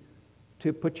choose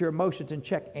to put your emotions in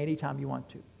check anytime you want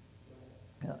to.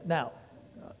 Now,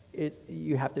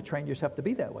 you have to train yourself to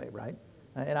be that way, right?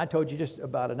 And I told you just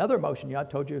about another emotion. I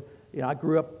told you, I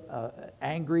grew up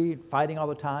angry, fighting all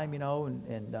the time,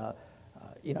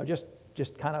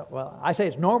 just kind of, well, I say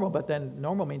it's normal, but then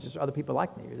normal means it's other people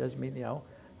like me. It doesn't mean,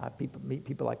 meet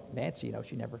people like Nancy,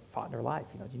 she never fought in her life.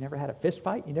 You never had a fist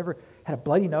fight. You never had a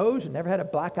bloody nose and never had a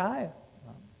black eye.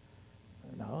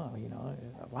 No,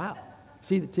 wow.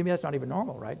 See, to me, that's not even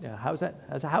normal, right? How is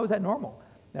that normal?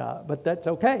 But that's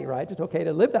okay, right? It's okay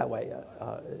to live that way.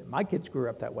 My kids grew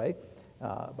up that way,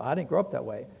 but I didn't grow up that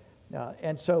way.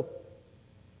 And so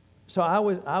I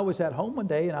was at home one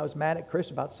day, and I was mad at Chris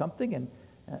about something,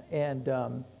 and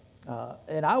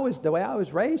the way I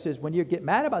was raised is when you get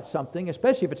mad about something,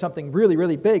 especially if it's something really,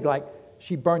 really big, like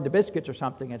she burned the biscuits or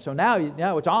something, and so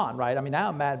now it's on, right? I mean, now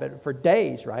I'm mad about it for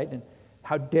days, right? And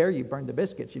how dare you burn the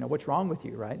biscuits? What's wrong with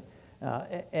you, right?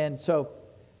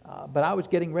 But I was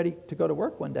getting ready to go to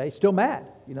work one day, still mad.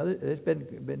 It's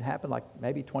been happening like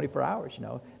maybe 24 hours.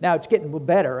 Now it's getting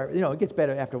better. It gets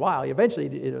better after a while. Eventually,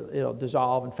 it'll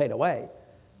dissolve and fade away.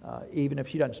 Even if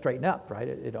she doesn't straighten up, right?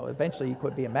 Eventually you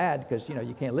quit being mad because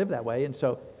you can't live that way. And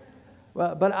so,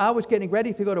 but I was getting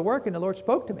ready to go to work, and the Lord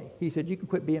spoke to me. He said, "You can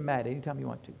quit being mad anytime you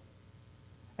want to."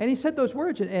 And He said those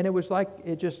words, and it was like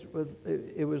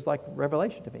it was like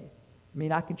revelation to me. I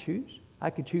mean, I can choose. I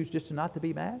can choose just to not to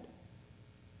be mad.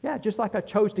 Yeah, just like I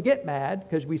chose to get mad,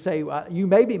 because we say you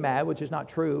may be mad, which is not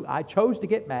true. I chose to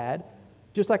get mad,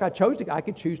 just like I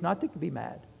could choose not to be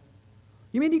mad.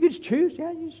 You mean you could just choose?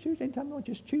 Yeah, you just choose anytime you want.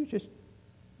 Just choose,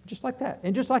 just like that.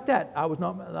 And just like that, I was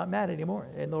not mad anymore.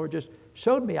 And the Lord just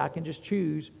showed me I can just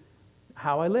choose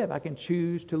how I live. I can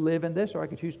choose to live in this, or I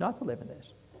can choose not to live in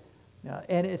this.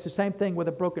 And it's the same thing with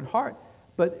a broken heart.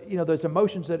 But those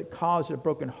emotions that cause a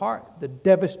broken heart, the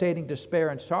devastating despair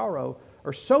and sorrow,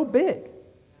 are so big.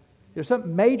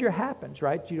 Something major happens,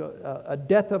 right? A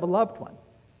death of a loved one.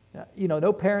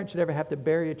 No parent should ever have to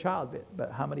bury a child,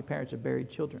 but how many parents have buried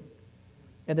children?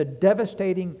 And the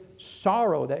devastating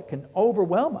sorrow that can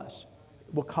overwhelm us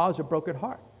will cause a broken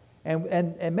heart.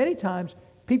 And many times,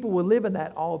 people will live in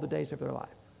that all the days of their life.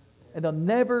 And they'll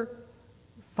never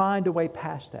find a way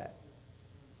past that.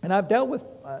 And I've dealt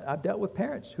with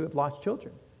parents who have lost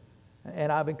children.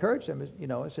 And I've encouraged them,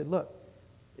 I said, look,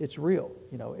 it's real.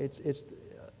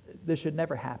 This should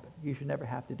never happen. You should never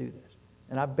have to do this.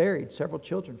 And I've buried several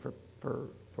children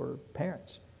for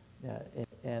parents.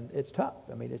 And it's tough.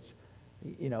 I mean, it's,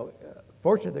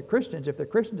 fortunately, if they're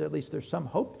Christians, at least there's some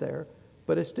hope there,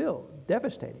 but it's still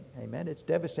devastating. Amen. It's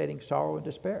devastating sorrow and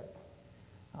despair.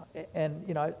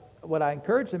 What I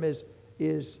encourage them is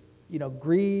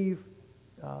grieve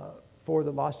for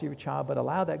the loss of your child, but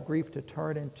allow that grief to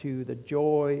turn into the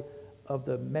joy of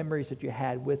the memories that you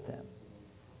had with them.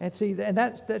 And see, and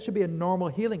that should be a normal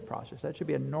healing process. That should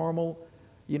be a normal,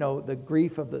 the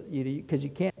grief of because you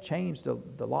can't change the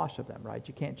loss of them, right?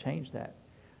 You can't change that.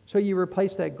 So you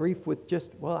replace that grief with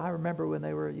just, well, I remember when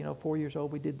they were, 4 years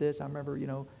old, we did this. I remember,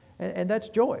 and that's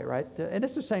joy, right? And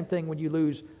it's the same thing when you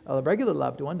lose a regular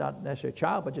loved one, not necessarily a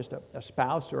child, but just a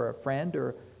spouse or a friend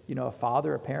or, a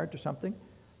father, a parent or something.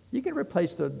 You can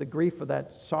replace the grief of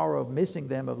that sorrow of missing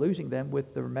them, of losing them,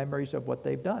 with the memories of what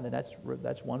they've done. And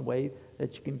that's one way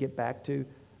that you can get back to,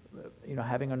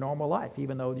 having a normal life,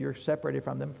 even though you're separated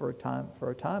from them for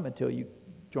a time until you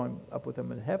join up with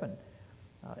them in heaven.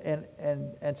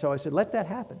 And so I said, let that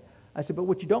happen. I said, but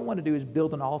what you don't want to do is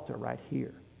build an altar right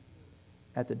here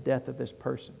at the death of this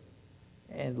person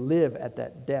and live at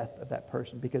that death of that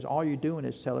person, because all you're doing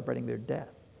is celebrating their death.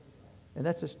 And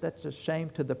that's a shame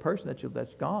to the person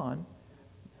that's gone.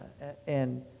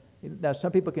 And now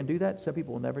some people can do that. Some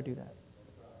people will never do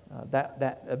that.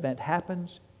 That event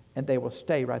happens, and they will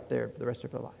stay right there for the rest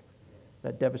of their life.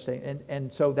 that devastating.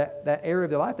 And so that area of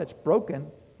their life that's broken,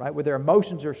 right, where their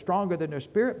emotions are stronger than their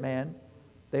spirit man,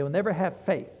 they will never have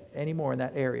faith anymore in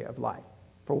that area of life.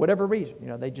 For whatever reason,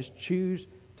 they just choose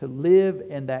to live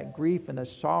in that grief and the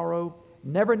sorrow,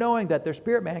 never knowing that their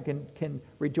spirit man can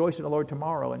rejoice in the Lord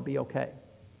tomorrow and be okay.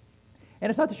 And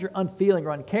it's not that you're unfeeling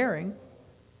or uncaring.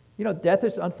 Death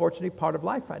is unfortunately part of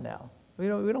life right now. We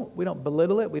don't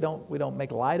belittle it. We don't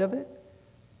make light of it,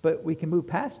 but we can move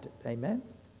past it. Amen.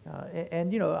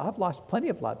 And I've lost plenty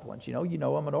of loved ones.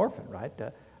 I'm an orphan, right?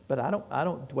 But I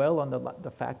don't dwell on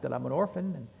the fact that I'm an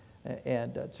orphan.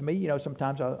 And to me,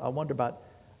 sometimes I wonder about,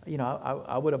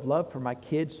 I would have loved for my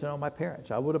kids to know my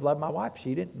parents. I would have loved my wife.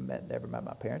 She never met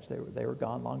my parents. They were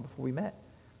gone long before we met.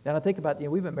 And I think about,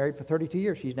 we've been married for 32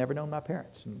 years. She's never known my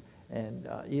parents. And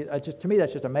to me,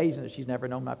 that's just amazing that she's never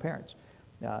known my parents.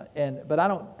 But I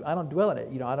don't dwell in it.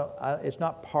 It's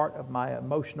not part of my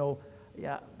emotional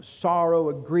sorrow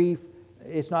or grief.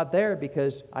 It's not there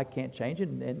because I can't change it,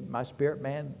 and my spirit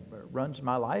man runs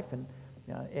my life, and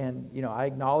I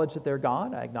acknowledge that they're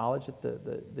gone. I acknowledge that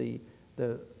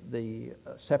the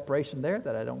separation there,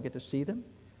 that I don't get to see them,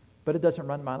 but it doesn't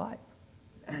run my life.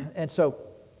 And so,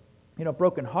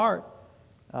 broken heart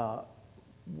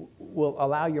will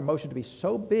allow your emotion to be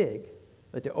so big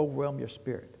that they overwhelm your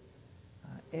spirit,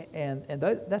 and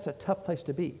that's a tough place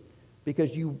to be.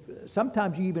 Because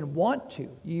sometimes you even want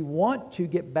to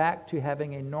get back to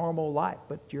having a normal life,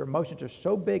 but your emotions are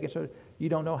so big and so you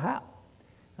don't know how.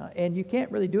 And you can't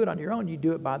really do it on your own. You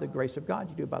do it by the grace of God.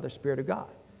 You do it by the Spirit of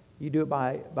God. You do it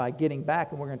by getting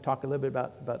back, and we're going to talk a little bit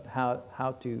about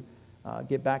how to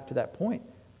get back to that point,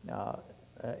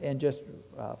 and just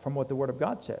from what the Word of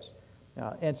God says.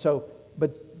 And so,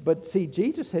 but see,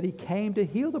 Jesus said He came to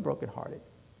heal the brokenhearted.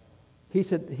 He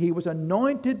said He was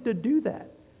anointed to do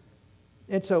that.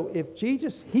 And so if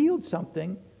Jesus healed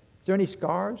something, is there any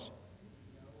scars?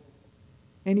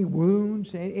 Any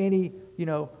wounds? Any,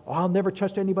 I'll never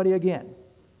trust anybody again.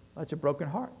 That's a broken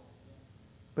heart.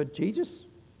 But Jesus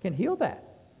can heal that.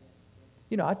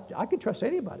 I can trust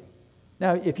anybody.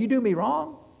 Now, if you do me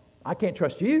wrong, I can't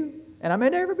trust you, and I may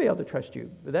never be able to trust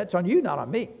you. But that's on you, not on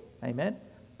me. Amen?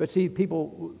 But see,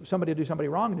 somebody will do somebody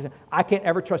wrong, and they say, I can't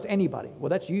ever trust anybody. Well,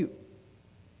 that's you.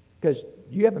 Because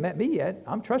you haven't met me yet.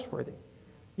 I'm trustworthy.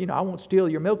 I won't steal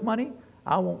your milk money.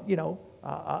 I won't,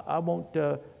 I won't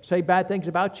say bad things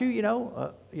about you,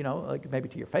 like maybe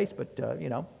to your face, but,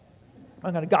 I'm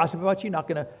going to gossip about you, not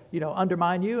going to,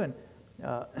 undermine you. And,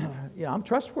 I'm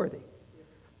trustworthy.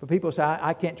 But people say,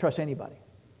 I can't trust anybody.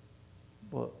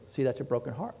 Well, see, that's a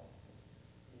broken heart.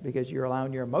 Because you're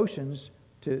allowing your emotions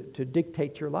to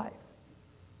dictate your life.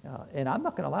 And I'm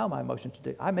not going to allow my emotions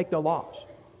to I make no laws.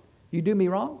 You do me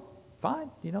wrong?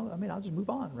 Fine, I'll just move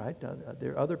on, right?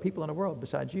 There are other people in the world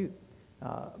besides you.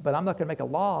 But I'm not going to make a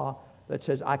law that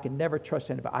says I can never trust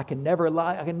anybody. I can never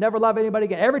lie. I can never love anybody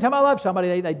again. Every time I love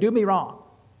somebody, they do me wrong.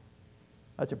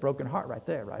 That's a broken heart right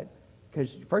there, right?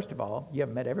 Because first of all, you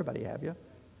haven't met everybody, have you?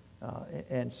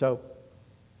 And so,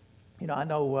 I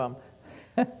know,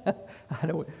 I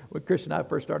know when Chris and I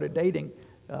first started dating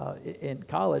in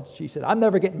college, she said, "I'm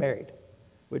never getting married."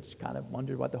 Which kind of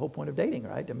wondered what the whole point of dating,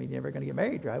 right? I mean, you're never going to get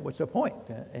married, right? What's the point?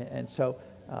 And so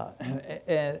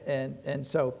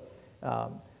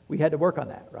we had to work on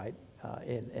that, right?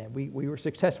 And we were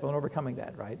successful in overcoming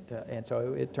that, right? And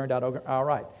so it turned out all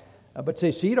right. But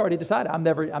see, she'd already decided, I'm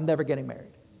never getting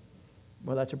married.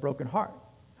 Well, that's a broken heart.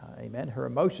 Amen. Her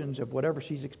emotions of whatever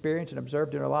she's experienced and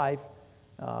observed in her life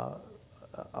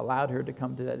allowed her to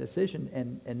come to that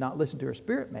decision and not listen to her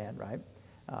spirit man, right?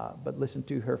 But listen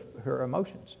to her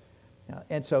emotions.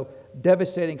 And so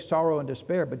devastating sorrow and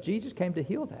despair, but Jesus came to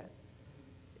heal that.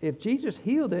 If Jesus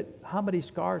healed it, how many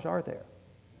scars are there?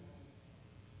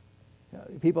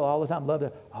 People all the time love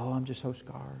to, I'm just so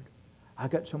scarred. I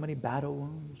got so many battle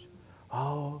wounds.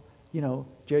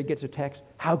 Jerry gets a text,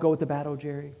 how go with the battle,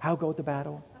 Jerry? How go with the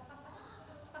battle?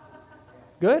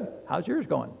 Good. How's yours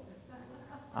going?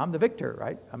 I'm the victor,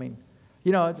 right? I mean,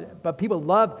 but people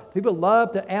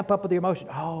love to amp up with the emotion.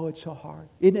 Oh, it's so hard.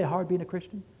 Isn't it hard being a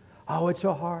Christian? Oh, it's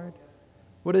so hard.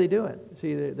 What are they doing?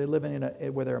 See, they're living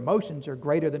where their emotions are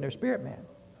greater than their spirit man.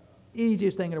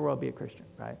 Easiest thing in the world to be a Christian,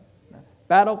 right?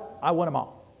 Battle, I won them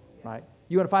all, right?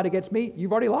 You want to fight against me?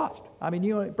 You've already lost. I mean,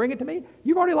 you want to bring it to me?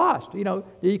 You've already lost.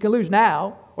 You can lose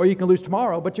now or you can lose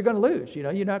tomorrow, but you're going to lose.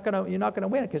 You're not going to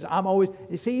win because I'm always.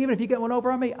 You see, even if you get one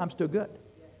over on me, I'm still good.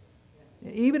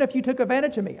 Even if you took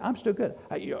advantage of me, I'm still good.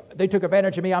 They took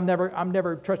advantage of me. I'm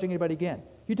never trusting anybody again.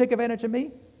 You take advantage of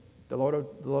me, the Lord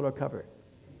will cover it.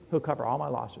 He'll cover all my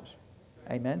losses.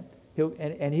 Amen.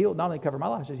 He'll not only cover my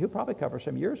losses, he'll probably cover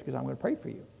some of yours because I'm going to pray for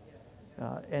you.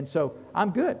 And so I'm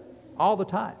good. all the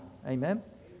time. Amen?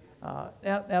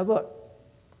 Now look,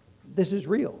 this is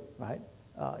real, right?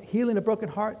 Healing a broken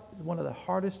heart is one of the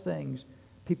hardest things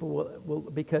people will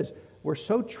because we're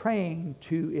so trained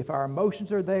to, if our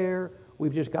emotions are there,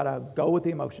 we've just got to go with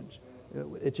the emotions.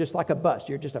 It's just like a bus.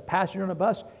 You're just a passenger on a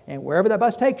bus, and wherever that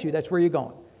bus takes you, that's where you're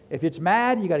going. If it's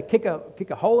mad, you got to kick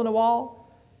a hole in the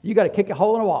wall. You got to kick a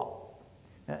hole in the wall.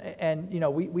 And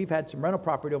we've had some rental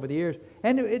property over the years,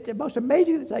 and it's the most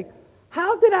amazing. It's like,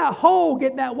 how did that hole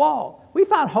get in that wall? We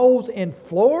found holes in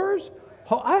floors.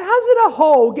 How did a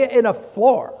hole get in a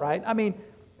floor? Right? I mean,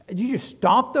 did you just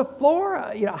stomp the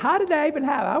floor? How did that even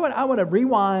happen? I want to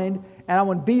rewind, and I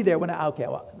want to be there when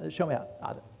show me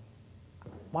how.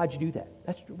 Why'd you do that?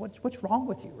 What's wrong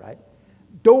with you, right?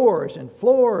 Doors and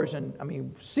floors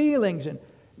and ceilings and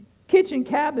kitchen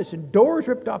cabinets and doors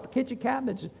ripped off of kitchen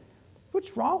cabinets.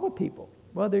 What's wrong with people?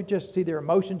 Well, their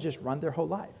emotions just run their whole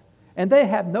life. And they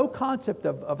have no concept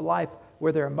of life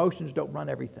where their emotions don't run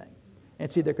everything. And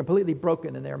see, they're completely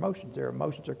broken in their emotions. Their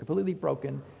emotions are completely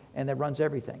broken, and that runs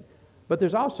everything. But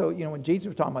there's also, when Jesus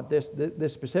was talking about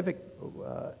this specific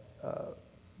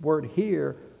word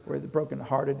here, where the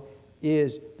brokenhearted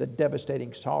is the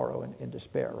devastating sorrow and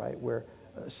despair, right? Where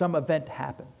some event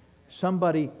happened.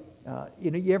 Somebody,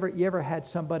 you ever had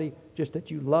somebody just that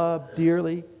you love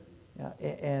dearly,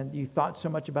 and you thought so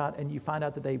much about, and you find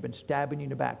out that they've been stabbing you in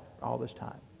the back all this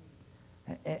time,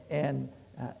 and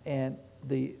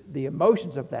the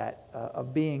emotions of that,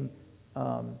 of being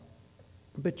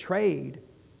betrayed,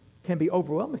 can be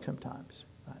overwhelming sometimes.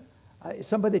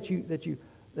 Somebody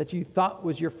that you thought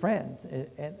was your friend,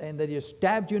 and that just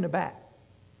stabbed you in the back,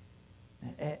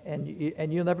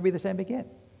 and you'll never be the same again.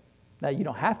 Now, you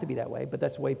don't have to be that way, but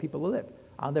that's the way people live.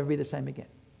 I'll never be the same again.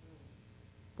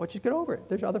 Well, just get over it.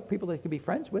 There's other people that you can be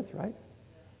friends with, right?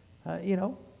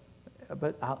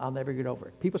 But I'll never get over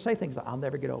it. People say things like, I'll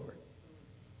never get over it.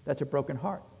 That's a broken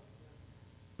heart.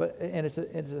 And it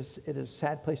is a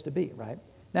sad place to be, right?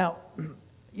 Now,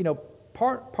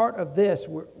 part of this,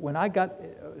 when I got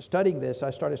studying this, I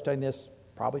started studying this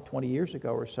probably 20 years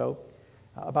ago or so,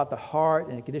 about the heart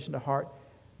and the condition of the heart.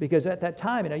 Because at that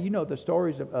time, the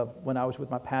stories of when I was with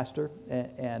my pastor,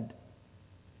 and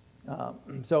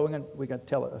so we're going to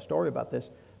tell a story about this,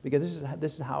 because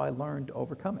this is how I learned to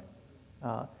overcome it.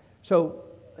 So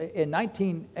in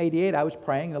 1988, I was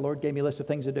praying, and the Lord gave me a list of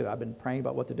things to do. I've been praying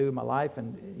about what to do in my life,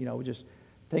 and just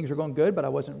things were going good, but I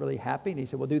wasn't really happy. And He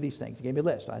said, "Well, do these things." He gave me a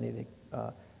list. I needed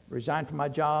to resign from my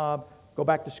job, go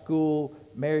back to school,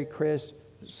 marry Chris,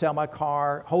 sell my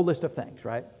car, whole list of things,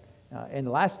 right? And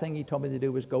the last thing He told me to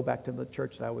do was go back to the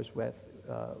church that I was with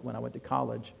when I went to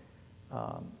college.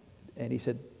 And He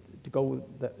said to go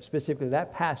with specifically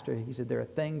that pastor. He said there are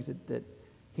things that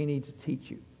he needs to teach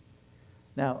you.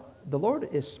 Now, the Lord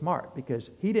is smart, because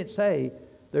He didn't say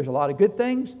there's a lot of good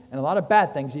things and a lot of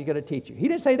bad things He's going to teach you. He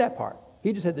didn't say that part.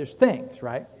 He just said there's things,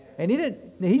 right? And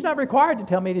He's not required to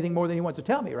tell me anything more than He wants to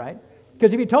tell me, right?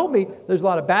 Because if He told me there's a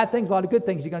lot of bad things, a lot of good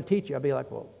things He's going to teach you, I'd be like,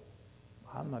 well,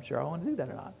 I'm not sure I want to do that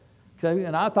or not.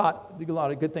 And I thought a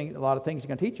lot of good things, a lot of things He's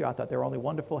going to teach you, I thought they were only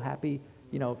wonderful, happy,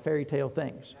 fairy tale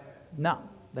things. No,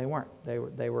 they weren't.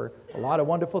 They were a lot of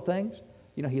wonderful things.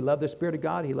 He loved the Spirit of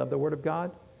God. He loved the Word of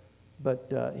God.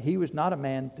 But He was not a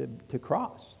man to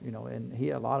cross, and He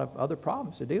had a lot of other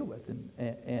problems to deal with.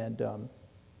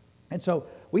 And so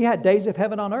we had days of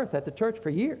heaven on earth at the church for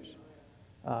years.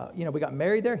 We got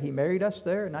married there. He married us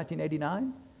there in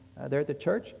 1989, there at the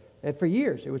church. And for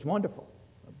years, it was wonderful,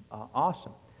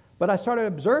 awesome. But I started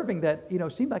observing that,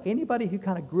 it seemed like anybody who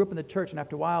kind of grew up in the church and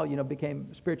after a while,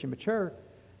 became spiritually mature,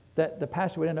 that the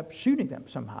pastor would end up shooting them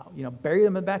somehow, bury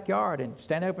them in the backyard and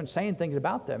stand up and saying things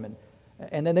about them.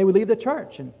 And then they would leave the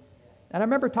church. And I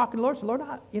remember talking to the Lord, said, Lord,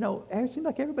 it seems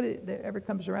like everybody that ever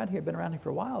comes around here, been around here for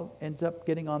a while, ends up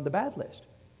getting on the bad list.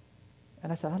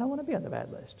 And I said, I don't want to be on the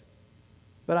bad list.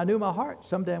 But I knew in my heart,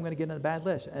 someday I'm going to get on the bad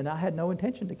list. And I had no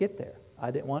intention to get there. I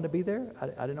didn't want to be there.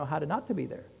 I didn't know how to not to be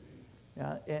there.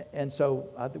 And so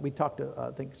we talked,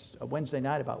 I think, a Wednesday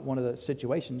night about one of the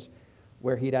situations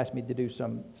where he'd asked me to do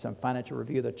some financial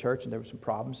review of the church, and there were some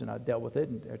problems, and I dealt with it,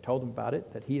 and I told him about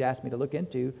it, that he'd asked me to look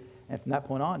into. And from that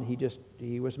point on,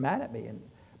 he was mad at me.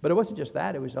 But it wasn't just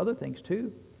that, it was other things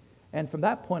too. And from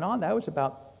that point on, that was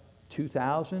about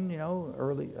 2000,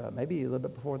 early, maybe a little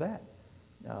bit before that,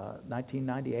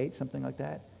 1998, something like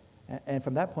that. And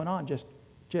from that point on,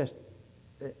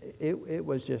 it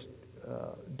was just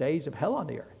days of hell on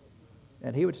the earth.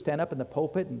 And he would stand up in the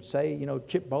pulpit and say,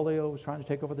 Chip Bolio was trying to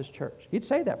take over this church. He'd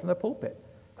say that from the pulpit.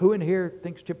 Who in here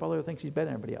thinks Chip Bolio thinks he's better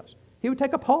than everybody else? He would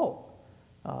take a poll.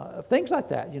 Things like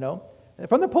that,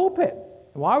 from the pulpit.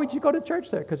 Why would you go to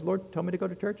church there? Because the Lord told me to go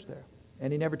to church there.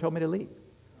 And he never told me to leave.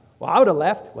 Well, I would have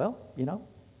left. Well,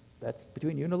 that's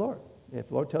between you and the Lord. If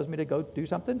the Lord tells me to go do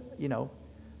something,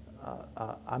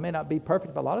 I may not be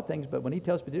perfect about a lot of things, but when he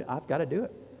tells me to do it, I've got to do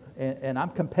it. And I'm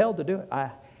compelled to do it.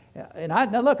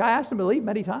 Now look, I asked him to leave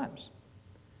many times,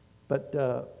 but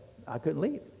I couldn't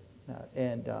leave.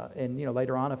 And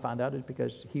later on I found out it's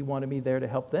because he wanted me there to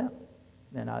help them.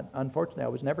 And unfortunately, I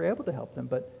was never able to help them,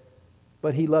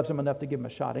 but he loves them enough to give them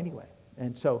a shot anyway.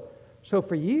 And so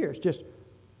for years, just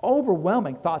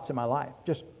overwhelming thoughts in my life.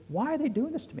 Just, why are they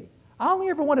doing this to me? I only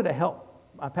ever wanted to help.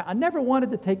 I never wanted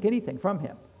to take anything from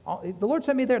him. The Lord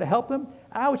sent me there to help him.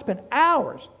 I would spend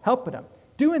hours helping him,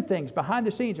 doing things behind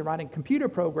the scenes and writing computer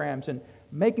programs and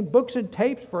making books and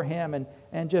tapes for him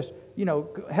and just,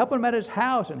 helping him at his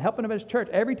house and helping him at his church.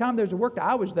 Every time there's a work,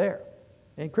 I was there.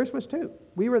 And Christmas too.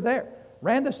 We were there.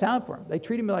 Ran the sound for him. They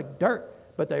treated me like dirt,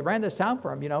 but they ran the sound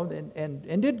for him,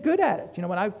 and did good at it.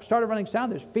 When I started running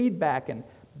sound, there's feedback and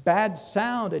bad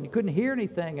sound, and you couldn't hear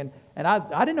anything. And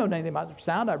I didn't know anything about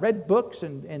sound. I read books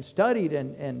and studied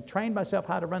and trained myself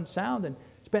how to run sound and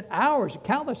spent hours,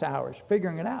 countless hours,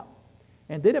 figuring it out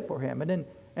and did it for him.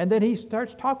 And then he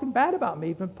starts talking bad about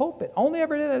me from the pulpit. Only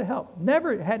ever did that to help.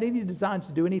 Never had any designs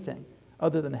to do anything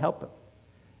other than help him.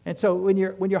 And so when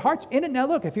your heart's in it, now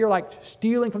look, if you're like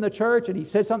stealing from the church and he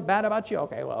said something bad about you,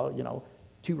 okay, well,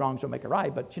 two wrongs don't make a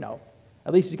right, but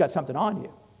at least he's got something on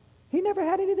you. He never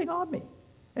had anything on me.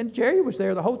 And Jerry was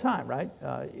there the whole time, right?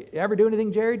 You ever do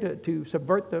anything, Jerry, to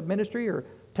subvert the ministry or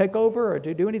take over or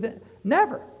to do anything?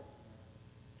 Never.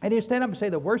 And he'd stand up and say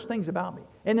the worst things about me,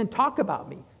 and then talk about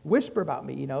me, whisper about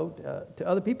me, to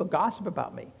other people, gossip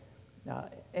about me,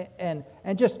 and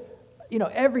just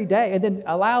every day, and then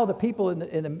allow the people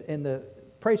in the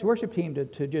praise worship team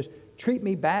to just treat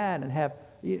me bad and have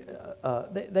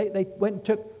they went and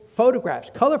took photographs,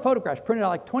 color photographs, printed out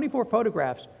like 24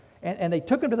 photographs. And they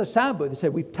took them to the sound booth. They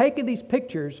said, we've taken these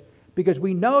pictures because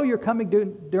we know you're coming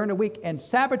during the week and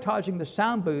sabotaging the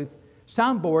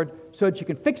soundboard so that you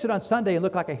can fix it on Sunday and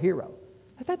look like a hero.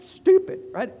 That's stupid,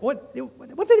 right? What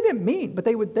does that even mean? But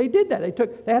they did that.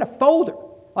 They had a folder,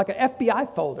 like an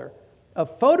FBI folder,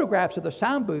 of photographs of the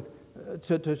sound booth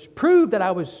to prove that I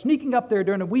was sneaking up there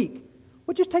during the week.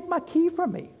 Well, just take my key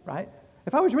from me, right?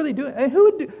 If I was really doing, and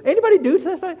anybody do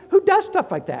stuff? Who does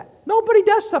stuff like that? Nobody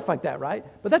does stuff like that, right?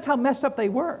 But that's how messed up they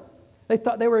were. They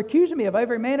thought they were accusing me of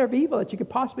every manner of evil that you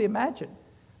could possibly imagine,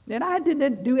 and I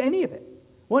didn't do any of it.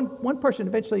 One person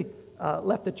eventually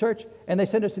left the church, and they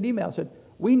sent us an email and said,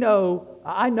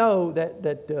 I know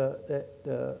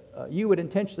that you would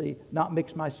intentionally not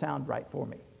mix my sound right for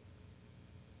me.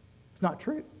 It's not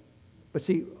true. But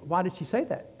see, why did she say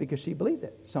that? Because she believed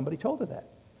it. Somebody told her that.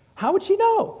 How would she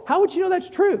know? How would she know that's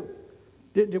true?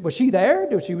 Was she there?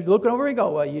 Was she looking over and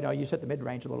go, well, you set the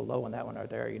mid-range a little low on that one right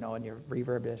there, and your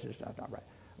reverb is just not right.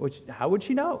 How would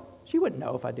she know? She wouldn't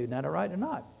know if I do that right or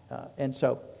not. And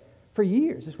so for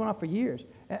years, this went on for years.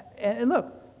 And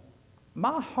look,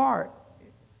 my heart,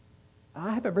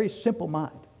 I have a very simple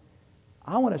mind.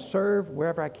 I want to serve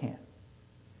wherever I can.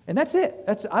 And that's it.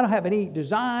 I don't have any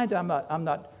designs. I'm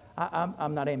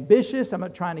not ambitious. I'm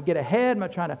not trying to get ahead. I'm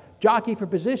not trying to jockey for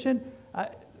position. I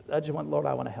just want, Lord,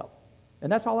 I want to help.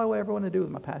 And that's all I ever want to do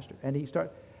with my pastor.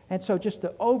 And so just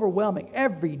the overwhelming,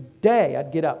 every day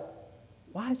I'd get up.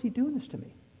 Why is he doing this to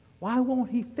me? Why won't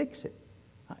he fix it?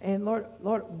 And Lord,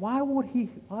 why won't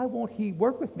he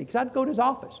work with me? Because I'd go to his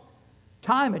office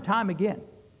time and time again.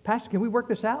 Pastor, can we work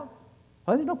this out?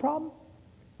 Oh, there's no problem.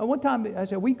 One time I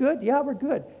said, we good? Yeah, we're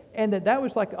good. And that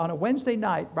was like on a Wednesday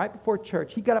night, right before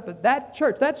church. He got up at that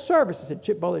church, that service, and said,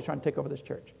 Chip Bowley's trying to take over this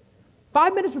church.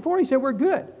 5 minutes before, he said, we're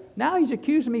good. Now he's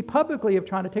accusing me publicly of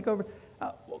trying to take over.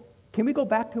 Can we go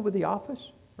back to the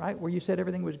office, right, where you said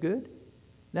everything was good?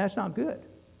 That's not good.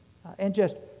 And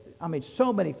just,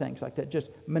 so many things like that. Just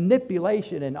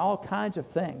manipulation and all kinds of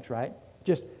things, right?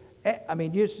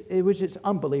 It was just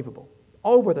unbelievable.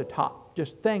 Over the top.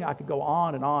 Just thing I could go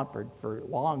on and on for a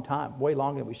long time, way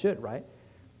longer than we should, right?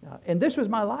 And this was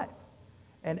my life.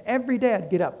 And every day I'd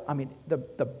get up.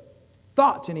 The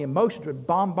thoughts and the emotions would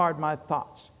bombard my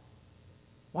thoughts.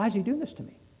 Why is he doing this to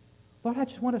me? Lord, I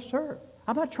just want to serve.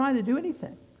 I'm not trying to do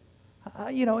anything.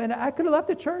 And I could have left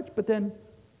the church, but then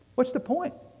what's the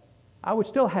point? I would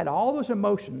still had all those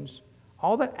emotions,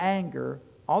 all that anger,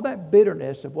 all that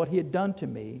bitterness of what he had done to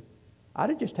me. I'd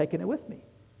have just taken it with me.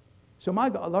 So my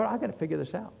God, Lord, I got to figure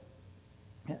this out.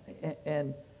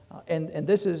 And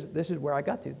this is where I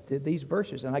got to these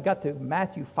verses, and I got to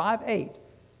Matthew 5:8.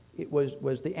 It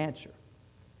was the answer.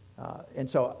 And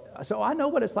so I know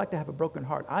what it's like to have a broken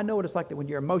heart. I know what it's like that when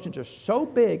your emotions are so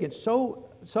big and so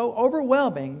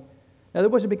overwhelming. Now,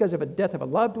 it wasn't because of a death of a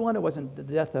loved one. It wasn't the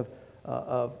death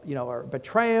or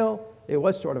betrayal. It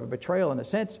was sort of a betrayal in a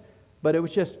sense, but it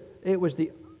was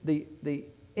the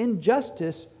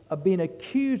injustice of being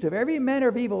accused of every manner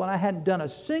of evil, and I hadn't done a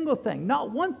single thing,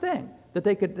 not one thing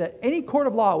that any court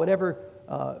of law would ever,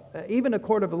 even a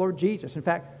court of the Lord Jesus. In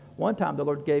fact, one time the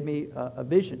Lord gave me a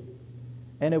vision,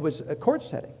 and it was a court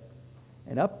setting,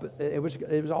 and it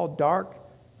was all dark,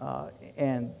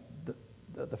 and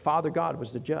the Father God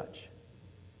was the judge,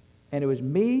 and it was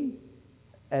me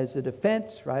as the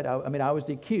defense, right? I was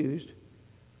the accused,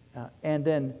 and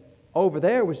then over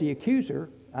there was the accuser.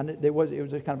 And it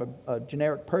was a kind of a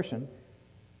generic person,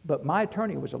 but my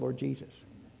attorney was the Lord Jesus.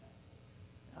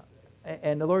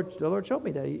 And the Lord showed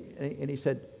me that, and he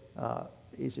said,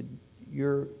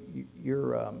 your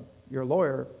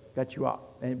lawyer got you off.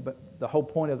 But the whole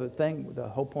point of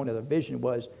the vision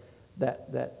was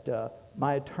that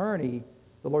my attorney,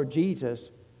 the Lord Jesus,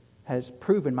 has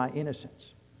proven my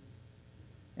innocence.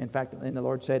 In fact, and the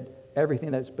Lord said, everything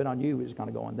that's been on you is going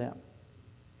to go on them.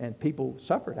 And people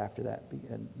suffered after that,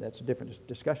 and that's a different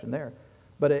discussion there.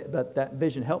 But that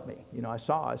vision helped me. I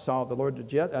saw the Lord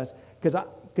judge,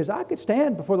 because I could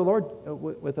stand before the Lord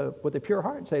with a pure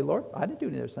heart and say, Lord, I didn't do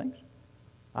any of those things.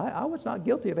 I was not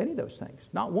guilty of any of those things,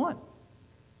 not one,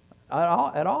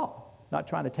 at all. Not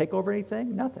trying to take over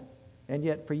anything, nothing. And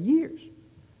yet for years,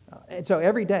 and so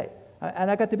every day,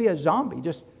 and I got to be a zombie,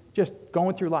 just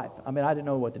going through life. I didn't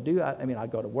know what to do.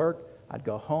 I'd go to work, I'd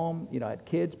go home. I had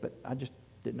kids, but I just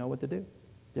didn't know what to do.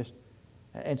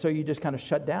 And so you just kind of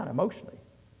shut down emotionally.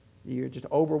 You're just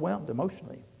overwhelmed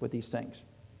emotionally with these things.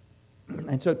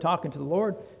 And so talking to the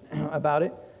Lord about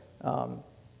it,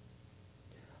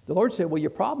 the Lord said, well, your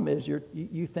problem is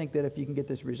you think that if you can get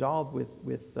this resolved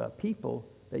with people,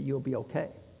 that you'll be okay.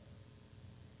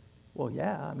 Well,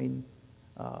 yeah,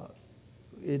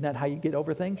 isn't that how you get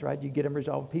over things, right? You get them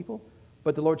resolved with people.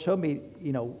 But the Lord showed me,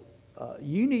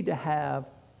 you need to have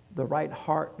the right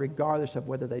heart regardless of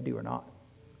whether they do or not.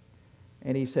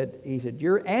 And he said,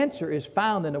 your answer is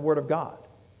found in the Word of God.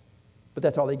 But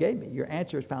that's all he gave me. Your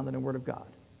answer is found in the Word of God.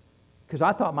 Because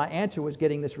I thought my answer was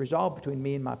getting this resolved between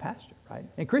me and my pastor, right?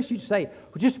 And Chris used to say,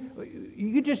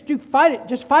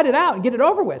 fight it out and get it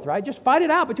over with, right? Just fight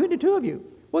it out between the two of you.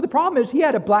 Well, the problem is he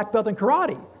had a black belt in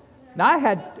karate. Now I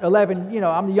had 11,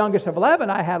 I'm the youngest of 11.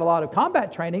 I had a lot of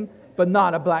combat training, but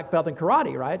not a black belt in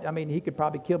karate, right? He could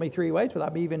probably kill me 3 ways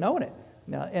without me even knowing it.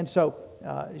 And so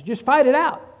just fight it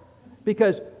out.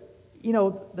 Because,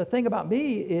 the thing about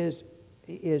me is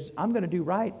I'm going to do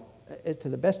right to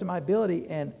the best of my ability,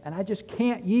 and I just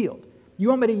can't yield. You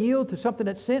want me to yield to something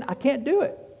that's sin? I can't do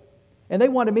it. And they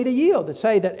wanted me to yield, to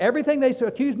say that everything they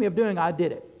accused me of doing, I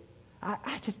did it.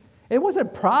 It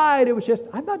wasn't pride, it was just,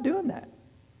 I'm not doing that.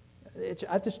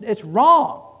 It's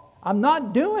wrong. I'm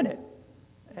not doing it.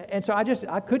 And so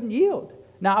I couldn't yield.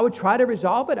 Now, I would try to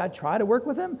resolve it. I'd try to work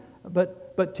with him.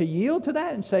 But to yield to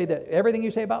that and say that everything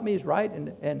you say about me is right,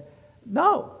 and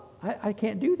no, I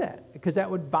can't do that, because that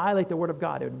would violate the Word of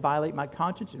God. It would violate my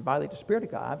conscience. It would violate the Spirit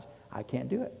of God. I can't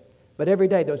do it. But every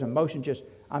day, those emotions you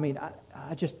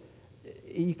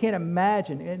can't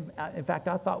imagine. In fact,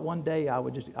 I thought one day I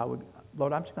would,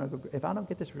 Lord, I'm just going to go, if I don't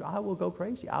get this, I will go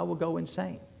crazy. I will go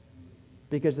insane.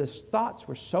 Because the thoughts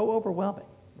were so overwhelming,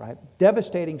 right?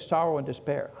 Devastating sorrow and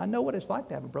despair. I know what it's like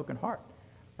to have a broken heart.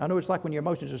 I know what it's like when your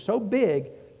emotions are so big,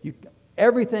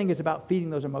 everything is about feeding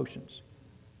those emotions.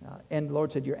 And the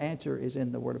Lord said, your answer is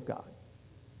in the Word of God.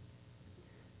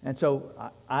 And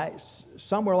so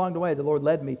somewhere along the way, the Lord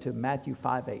led me to Matthew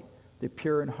 5:8. The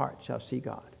pure in heart shall see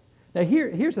God. Now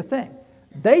here's the thing.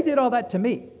 They did all that to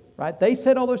me, right? They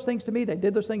said all those things to me. They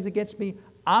did those things against me.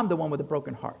 I'm the one with a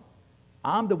broken heart.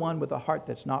 I'm the one with a heart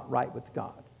that's not right with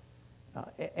God.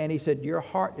 And he said, your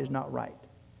heart is not right.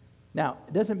 Now,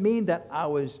 it doesn't mean that I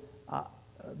was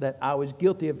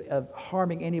guilty of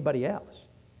harming anybody else.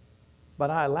 But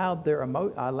I allowed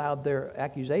their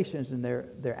accusations and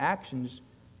their actions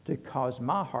to cause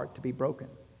my heart to be broken.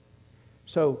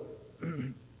 So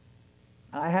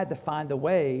I had to find a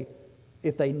way.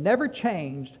 If they never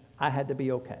changed, I had to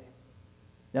be okay.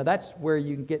 Now that's where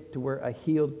you can get to where a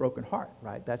healed broken heart,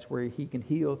 right? That's where he can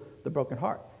heal the broken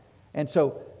heart. And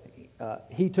so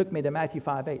he took me to Matthew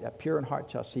 5:8. A pure in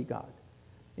heart shall see God.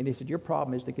 And he said, your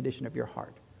problem is the condition of your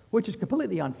heart, which is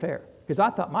completely unfair, because I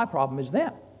thought my problem is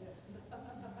them.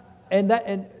 And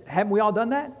haven't we all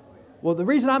done that? Well, the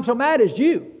reason I'm so mad is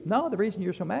you. No, the reason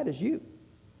you're so mad is you.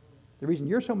 The reason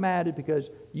you're so mad is because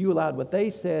you allowed what they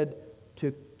said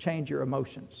to change your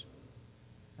emotions.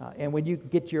 And when you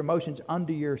get your emotions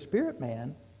under your spirit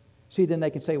man, see, then they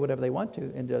can say whatever they want to,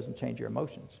 and it doesn't change your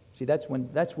emotions. See, that's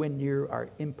when you are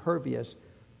impervious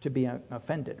to being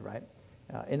offended, right?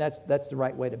 And that's the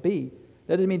right way to be.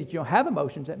 That doesn't mean that you don't have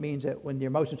emotions. That means that when your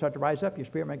emotions start to rise up, your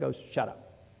spirit man goes, shut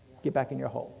up. Get back in your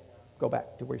hole. Go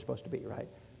back to where you're supposed to be, right?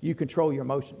 You control your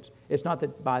emotions. It's not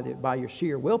that by your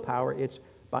sheer willpower, it's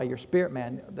by your spirit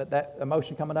man. That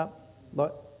emotion coming up,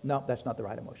 look, no, that's not the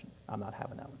right emotion. I'm not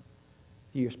having that one.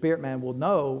 Your spirit man will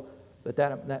know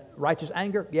that righteous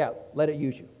anger, yeah, let it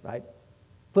use you, right?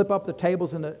 Flip up the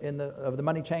tables of the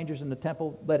money changers in the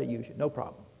temple, let it use you, no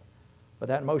problem. But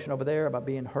that emotion over there about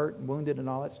being hurt and wounded and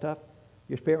all that stuff,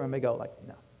 your spirit man may go like,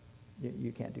 no,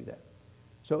 you can't do that.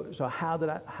 So how did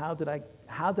I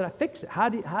fix it? How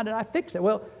did I fix it?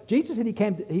 Well, Jesus said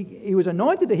he was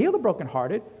anointed to heal the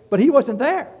brokenhearted, but he wasn't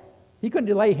there. He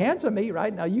couldn't lay hands on me,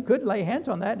 right? Now you could lay hands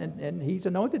on that, and he's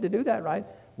anointed to do that, right?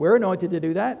 We're anointed to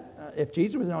do that. If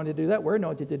Jesus was anointed to do that, we're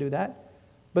anointed to do that.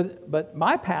 But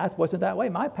my path wasn't that way.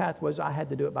 My path was I had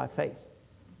to do it by faith.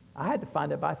 I had to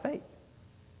find it by faith.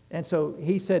 And so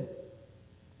he said,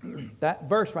 that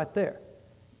verse right there,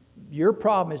 your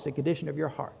problem is the condition of your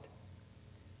heart.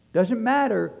 Doesn't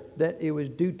matter that it was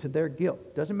due to their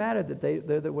guilt. Doesn't matter that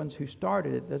they're the ones who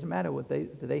started it. Doesn't matter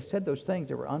that they said those things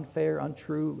that were unfair,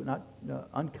 untrue, not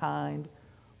unkind,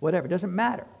 whatever. It doesn't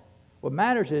matter. What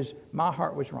matters is my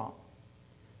heart was wrong.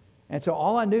 And so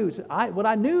all I knew is, what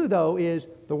I knew though is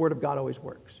the Word of God always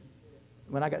works.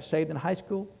 When I got saved in high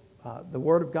school, the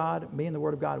Word of God, me and the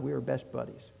Word of God, we were best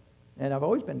buddies. And I've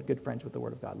always been good friends with the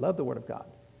Word of God. Love the Word of God.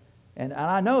 And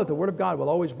I know that the Word of God will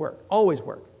always work. Always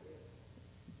work.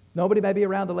 Nobody may be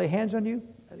around to lay hands on you.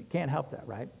 You can't help that,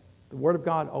 right? The Word of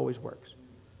God always works.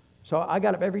 So I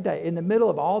got up every day in the middle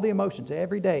of all the emotions,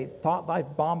 every day, thought life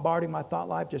bombarding my thought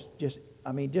life. Just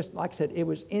like I said, it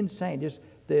was insane. Just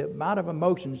the amount of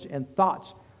emotions and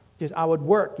thoughts. Just I would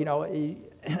work,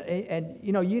 and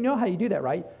you know how you do that,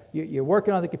 right? You're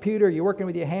working on the computer, you're working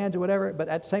with your hands or whatever, but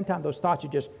at the same time, those thoughts are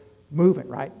just moving,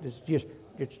 right?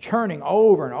 It's churning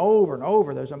over and over and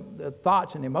over. There's the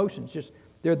thoughts and the emotions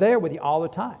they're there with you all the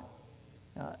time.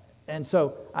 And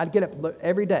so I'd get up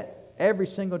every day, every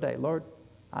single day. Lord,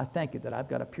 I thank you that I've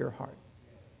got a pure heart.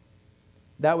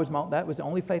 That was the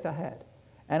only faith I had.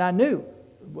 And I knew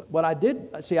what I did.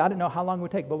 See, I didn't know how long it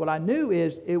would take, but what I knew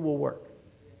is it will work.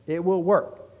 It will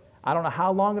work. I don't know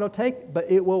how long it'll take, but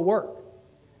it will work.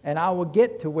 And I will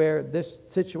get to where this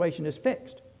situation is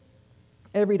fixed.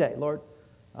 Every day, Lord,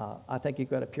 I thank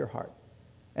you've got a pure heart.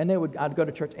 And I'd go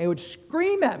to church, and they would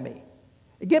scream at me.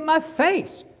 Get in my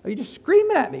face. Are you just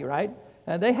screaming at me, right?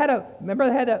 And they had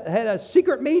a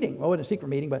secret meeting. Well, it wasn't a secret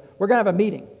meeting, but we're going to have a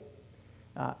meeting.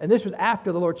 And this was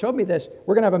after the Lord showed me this.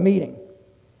 We're going to have a meeting,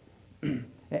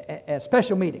 a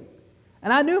special meeting.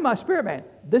 And I knew my spirit man,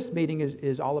 this meeting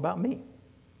is all about me.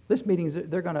 This meeting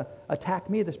they're going to attack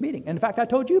me at this meeting. And in fact, I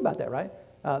told you about that, right?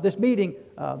 This meeting,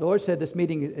 the Lord said this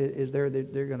meeting is they're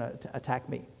going to attack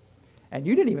me. And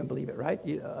you didn't even believe it, right?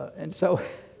 And so...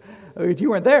 You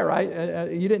weren't there,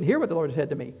 right? You didn't hear what the Lord said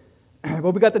to me.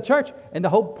 Well, we got to church, and the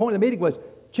whole point of the meeting was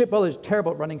Chip Butler is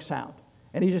terrible at running sound.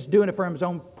 And he's just doing it for his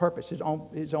own purpose, his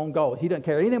own goal. He doesn't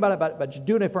care anything about it, but just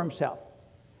doing it for himself.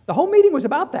 The whole meeting was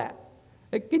about that.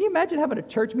 Can you imagine having a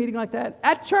church meeting like that?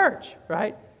 At church,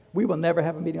 right? We will never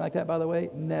have a meeting like that, by the way.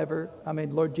 Never. I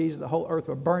mean, Lord Jesus, the whole earth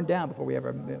will burn down before we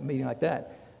ever have a meeting like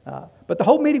that. But the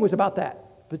whole meeting was about that.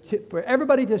 For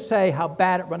everybody to say how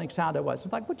bad at running sound I was.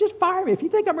 It's like, well, just fire me. If you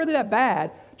think I'm really that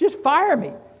bad, just fire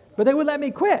me. But they wouldn't let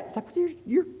me quit. It's like,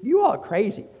 you all are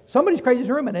crazy. Somebody's crazy in this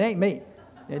room, and it ain't me.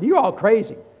 And you're all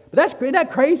crazy. But isn't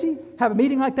that crazy? Have a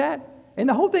meeting like that? And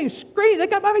the whole thing is screaming. They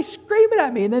got me screaming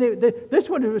at me. And then this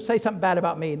one would say something bad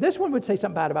about me. And this one would say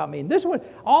something bad about me. And this one,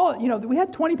 we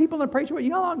had 20 people in the praise report. You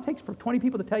know how long it takes for 20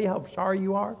 people to tell you how sorry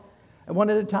you are? And one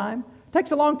at a time? It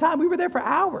takes a long time. We were there for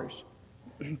hours.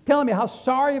 Telling me how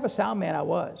sorry of a sound man I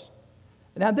was.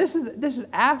 Now this is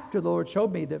after the Lord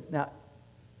showed me that. Now,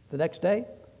 the next day,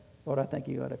 Lord, I thank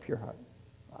you got a pure heart.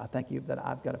 I thank you that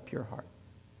I've got a pure heart.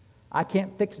 I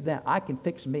can't fix them. I can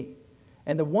fix me.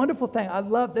 And the wonderful thing, I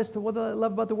love this. What I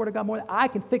love about the Word of God more than I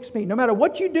can fix me. No matter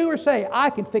what you do or say, I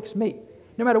can fix me.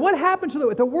 No matter what happens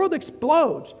if the world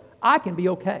explodes, I can be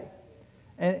okay.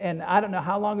 And I don't know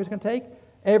how long it's going to take.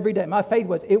 Every day, my faith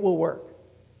was it will work.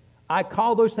 I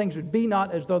call those things that be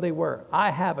not as though they were.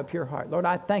 I have a pure heart. Lord,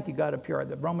 I thank you, God, a pure heart.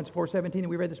 The Romans 4:17 that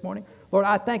we read this morning. Lord,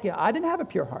 I thank you. I didn't have a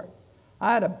pure heart.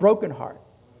 I had a broken heart.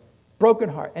 Broken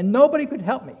heart. And nobody could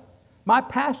help me. My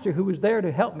pastor who was there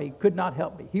to help me could not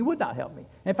help me. He would not help me.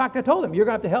 In fact, I told him, you're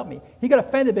going to have to help me. He got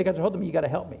offended because I told him, you got to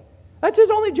help me. That's his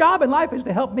only job in life is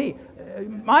to help me.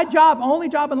 My only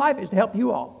job in life is to help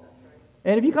you all.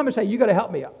 And if you come and say, you got to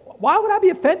help me, why would I be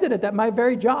offended at that, my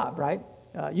very job, right?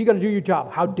 You got to do your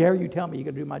job. How dare you tell me you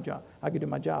got to do my job? I could do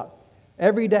my job.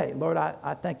 Every day, Lord,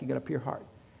 I thank you, got a pure heart.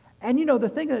 And you know, the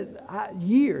thing that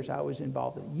years I was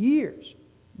involved in, years,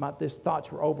 these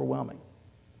thoughts were overwhelming.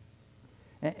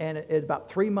 And it's about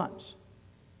 3 months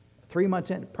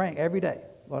in, praying every day,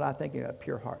 Lord, I thank you, got a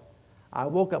pure heart. I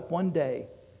woke up one day,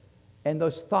 and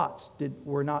those thoughts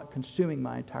were not consuming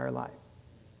my entire life.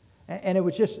 And it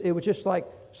was just like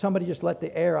somebody just let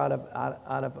the air out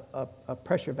of a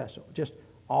pressure vessel. Just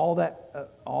all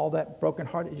that broken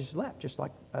heart, it just left, just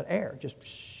like an air, just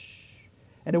shh.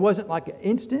 And it wasn't like an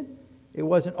instant. It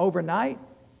wasn't overnight.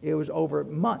 It was over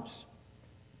months.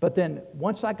 But then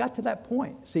once I got to that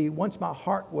point, see, once my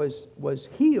heart was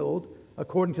healed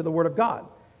according to the Word of God,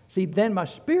 see, then my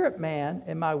spirit man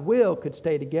and my will could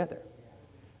stay together.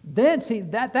 Then, see,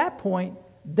 at that point,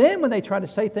 then when they tried to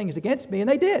say things against me, and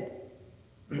they did,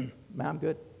 man, I'm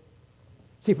good.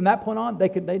 See, from that point on,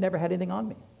 they never had anything on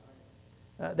me.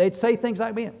 They'd say things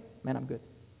like me, man, I'm good.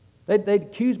 They'd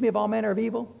accuse me of all manner of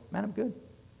evil, man, I'm good.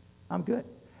 I'm good.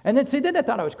 And then, see, then they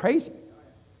thought I was crazy.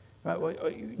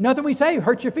 Nothing we say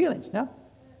hurts your feelings. No,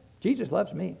 Jesus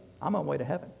loves me. I'm on my way to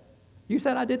heaven. You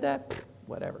said I did that?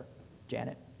 Whatever,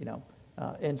 Janet, you know.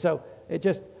 And so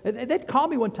they'd call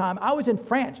me one time. I was in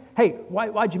France. Hey,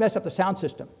 why'd you mess up the sound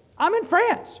system? I'm in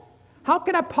France. How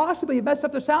can I possibly mess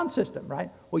up the sound system,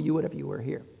 right? Well, you would if you were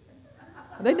here.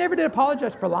 They never did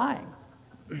apologize for lying.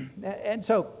 And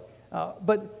so,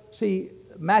 but see,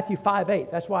 Matthew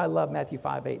 5:8, that's why I love Matthew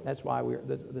 5:8. That's why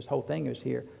this whole thing is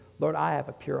here. Lord, I have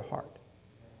a pure heart.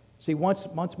 See, once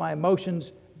my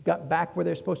emotions got back where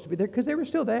they're supposed to be there, because they were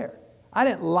still there. I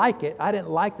didn't like it. I didn't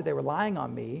like that they were lying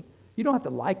on me. You don't have to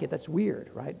like it. That's weird,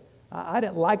 right? I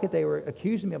didn't like it. They were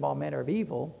accusing me of all manner of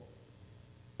evil.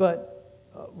 But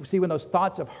see, when those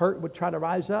thoughts of hurt would try to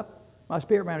rise up, my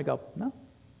spirit man would go, no,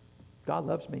 God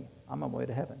loves me. I'm on my way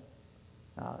to heaven.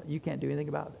 You can't do anything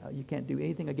about it. You can't do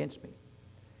anything against me.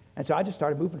 And so I just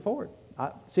started moving forward.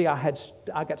 I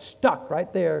got stuck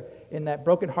right there in that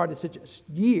broken-hearted situation,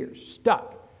 years,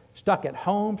 stuck at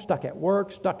home, stuck at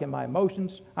work, stuck in my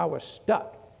emotions. I was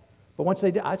stuck. But once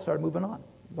they did, I started moving on.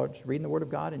 Lord, just reading the Word of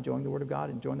God, enjoying the Word of God,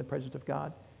 enjoying the presence of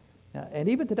God. And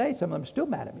even today, some of them are still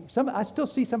mad at me. I still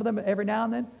see some of them every now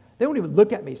and then. They won't even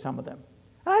look at me, some of them.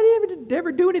 I didn't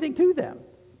ever do anything to them.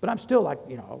 But I'm still like,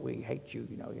 we hate you,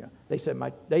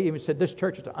 They even said this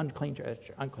church is an unclean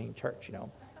church,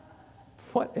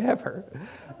 Whatever.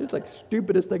 It's like the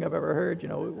stupidest thing I've ever heard,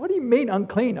 What do you mean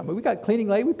unclean? I mean, we got cleaning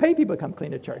lady. We pay people to come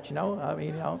clean the church,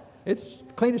 It's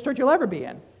the cleanest church you'll ever be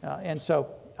in. And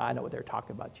so I know what they're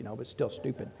talking about, but it's still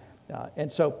stupid.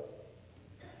 So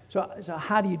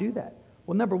how do you do that?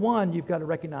 Well, number one, you've got to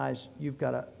recognize you've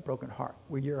got a broken heart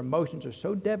where your emotions are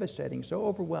so devastating, so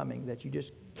overwhelming that you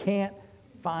just can't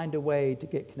find a way to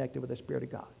get connected with the Spirit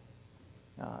of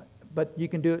God. But you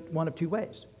can do it one of two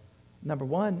ways. Number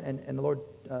one, and the Lord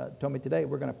told me today,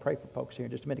 we're going to pray for folks here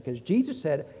in just a minute, because Jesus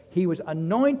said he was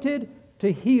anointed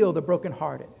to heal the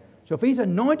brokenhearted. So if he's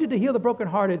anointed to heal the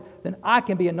brokenhearted, then I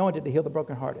can be anointed to heal the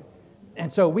brokenhearted.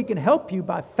 And so we can help you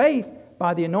by faith,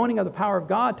 by the anointing of the power of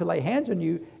God, to lay hands on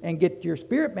you and get your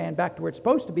spirit man back to where it's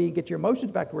supposed to be, and get your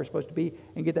emotions back to where it's supposed to be,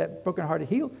 and get that brokenhearted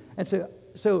healed. And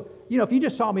so if you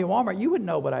just saw me in Walmart, you wouldn't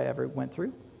know what I ever went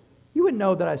through. You wouldn't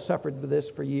know that I suffered with this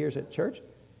for years at church,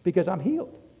 because I'm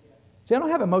healed. See, I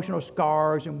don't have emotional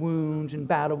scars and wounds and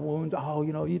battle wounds.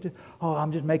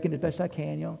 I'm just making it as best I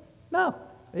can, No,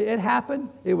 it happened.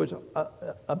 It was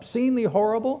obscenely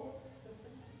horrible,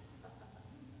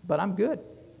 but I'm good.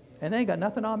 And they ain't got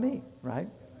nothing on me, right?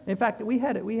 In fact, we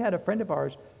had a friend of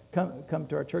ours come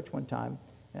to our church one time,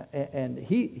 and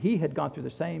he had gone through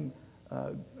the same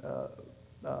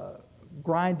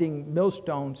grinding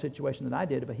millstone situation that I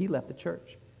did, but he left the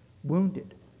church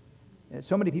wounded. And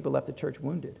so many people left the church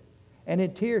wounded. And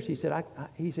in tears, he said,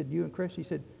 you and Chris, he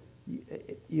said,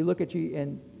 you look at you,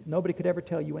 and nobody could ever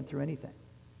tell you went through anything.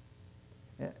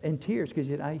 In tears, because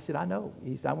he said, I know.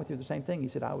 He said, I went through the same thing. He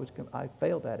said, I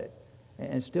failed at it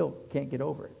and still can't get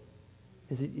over it.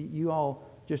 He said, you all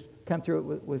just come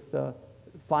through it with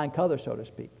flying colors, so to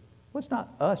speak. Well, it's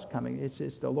not us coming.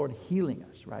 It's the Lord healing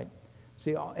us, right?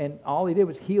 See, and all he did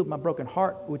was healed my broken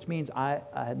heart, which means I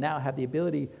now have the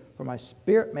ability for my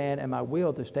spirit man and my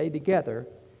will to stay together.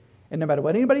 And no matter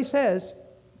what anybody says,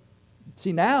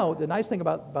 see, now the nice thing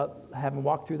about having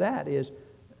walked through that is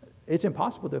it's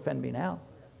impossible to offend me now.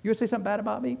 You would say something bad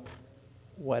about me?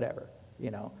 Whatever,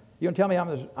 You don't tell me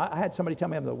I had somebody tell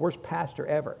me I'm the worst pastor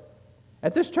ever.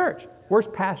 At this church,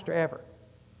 worst pastor ever.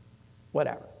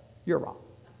 Whatever. You're wrong.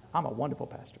 I'm a wonderful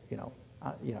pastor,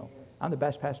 I'm the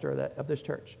best pastor of this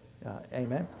church.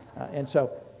 Amen. And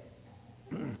so,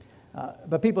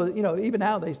 But people, even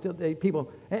now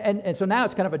people, and so now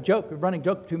it's kind of a running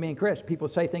joke between me and Chris. People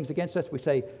say things against us. We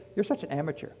say, "You're such an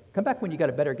amateur. Come back when you got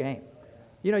a better game.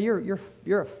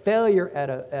 You're a failure at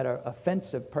a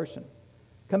offensive person.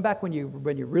 Come back when you're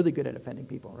really good at offending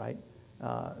people, right?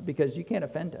 Because you can't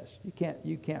offend us.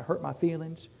 You can't hurt my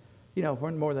feelings.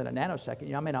 For more than a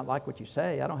nanosecond. I may not like what you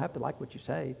say. I don't have to like what you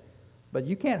say, but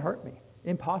you can't hurt me.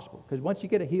 Impossible. Because once you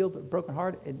get a healed, broken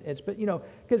heart,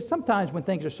 because sometimes when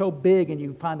things are so big and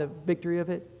you find a victory of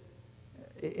it,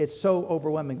 it's so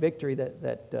overwhelming victory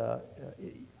that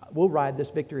we'll ride this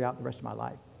victory out the rest of my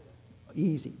life.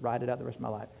 Easy, ride it out the rest of my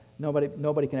life.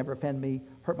 Nobody can ever offend me,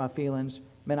 hurt my feelings.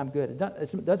 Man, I'm good.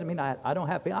 It doesn't mean I don't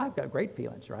have feelings. I've got great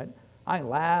feelings, right? I can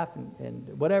laugh and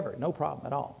whatever, no problem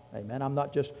at all. Amen. I'm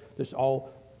not just this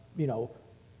all,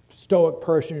 stoic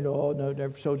person,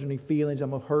 never shows any feelings.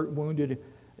 I'm hurt, wounded.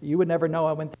 You would never know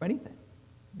I went through anything,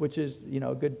 which is,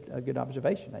 a good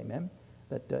observation. Amen.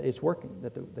 That it's working,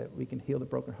 that we can heal the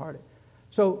brokenhearted.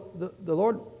 So the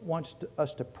Lord wants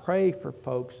us to pray for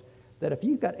folks that if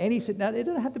you've got any, now it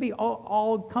doesn't have to be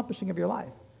all encompassing of your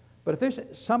life, but if there's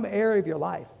some area of your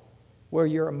life where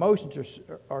your emotions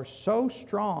are so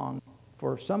strong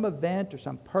for some event or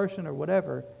some person or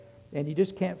whatever, and you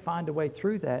just can't find a way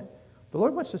through that, the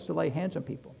Lord wants us to lay hands on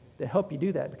people to help you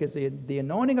do that, because the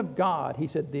anointing of God, He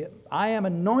said, I am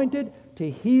anointed to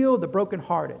heal the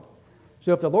brokenhearted.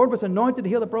 So if the Lord was anointed to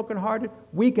heal the brokenhearted,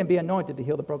 we can be anointed to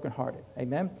heal the brokenhearted.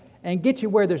 Amen? And get you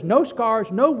where there's no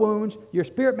scars, no wounds, your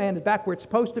spirit man is back where it's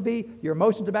supposed to be, your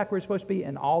emotions are back where it's supposed to be,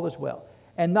 and all is well.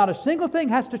 And not a single thing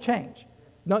has to change.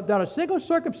 Not a single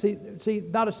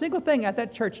not a single thing at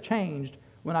that church changed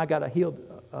when I got a healed,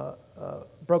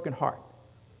 broken heart.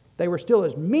 They were still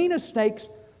as mean as snakes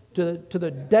to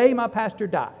the day my pastor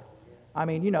died. I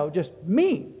mean, just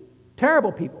mean,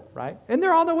 terrible people, right? And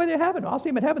they're on their way to heaven. I'll see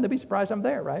them in heaven. They'll be surprised I'm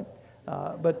there, right?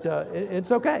 But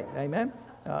it's okay, amen.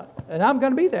 And I'm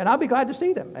going to be there, and I'll be glad to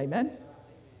see them, amen.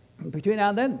 Between now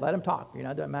and then, let them talk. It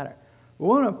doesn't matter. We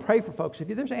want to pray for folks. If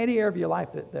there's any area of your life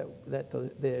that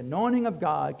the anointing of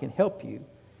God can help you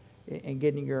in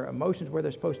getting your emotions where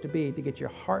they're supposed to be, to get your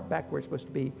heart back where it's supposed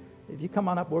to be, if you come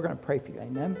on up, we're going to pray for you,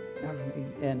 amen.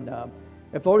 And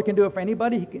if the Lord can do it for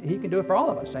anybody, He can do it for all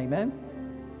of us, amen.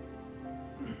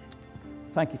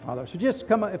 Thank you, Father. So just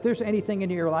come up. If there's anything in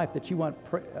your life that you want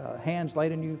hands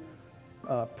laid on you,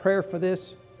 prayer for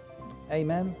this,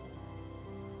 amen.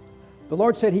 The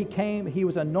Lord said He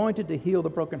was anointed to heal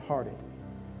the brokenhearted.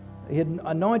 He had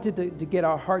anointed to get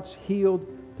our hearts healed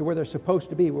to where they're supposed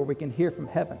to be, where we can hear from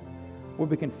heaven, where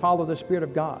we can follow the Spirit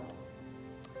of God.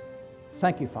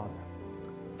 Thank you, Father.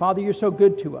 Father, you're so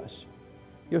good to us.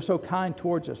 You're so kind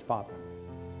towards us, Father.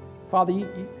 Father,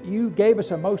 you gave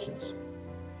us emotions.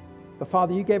 But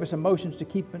Father, you gave us emotions to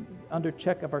keep under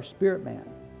check of our spirit man.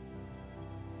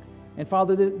 And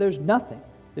Father, there's nothing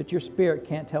that your Spirit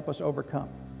can't help us overcome.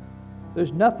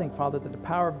 There's nothing, Father, that the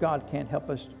power of God can't help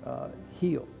us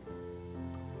heal.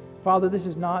 Father, this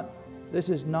is not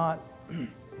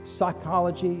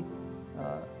psychology.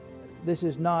 This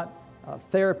is not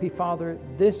therapy, Father.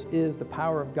 This is the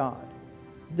power of God.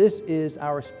 This is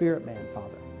our spirit man,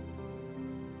 Father.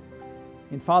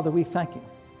 And Father, we thank you.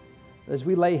 As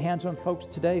we lay hands on folks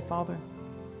today, Father,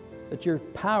 that your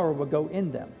power will go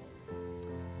in them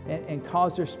and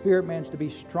cause their spirit man to be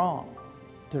strong,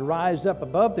 to rise up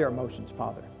above their emotions,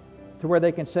 Father, to where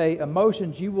they can say,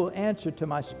 emotions, you will answer to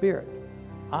my spirit.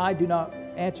 I do not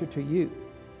answer to you.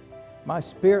 My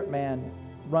spirit man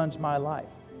runs my life.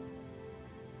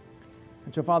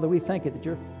 And so, Father, we thank you that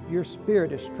your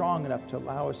Spirit is strong enough to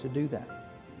allow us to do that.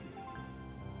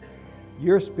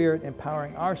 Your Spirit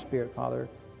empowering our spirit, Father,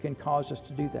 can cause us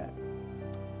to do that.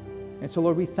 And so,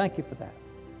 Lord, we thank you for that.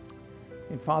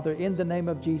 And Father, in the name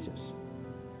of Jesus,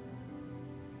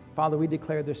 Father, we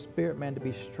declare the spirit man to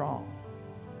be strong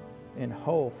and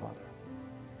whole, Father.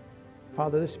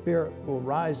 Father, this spirit will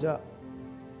rise up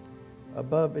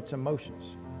above its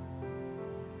emotions.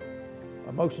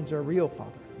 Emotions are real,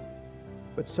 Father,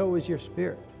 but so is your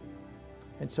spirit,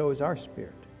 and so is our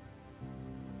spirit.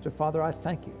 So, Father, I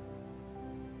thank you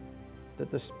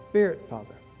that the spirit,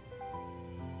 Father,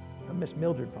 of Miss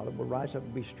Mildred, Father, will rise up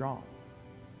and be strong.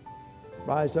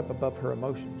 Rise up above her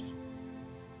emotions.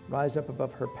 Rise up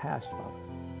above her past, Father,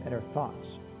 and her thoughts.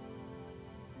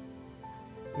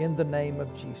 In the name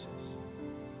of Jesus.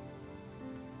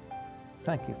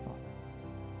 Thank you, Father.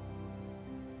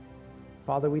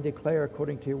 Father, we declare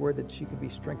according to your word that she can be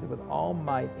strengthened with all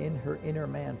might in her inner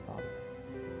man, Father.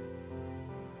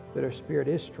 That her spirit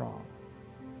is strong.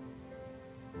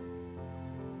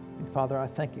 And Father, I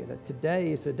thank you that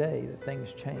today is the day that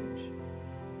things change.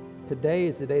 today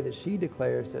is the day that she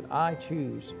declares that I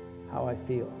choose how I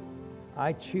feel.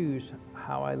 I choose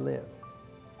how I live.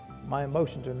 My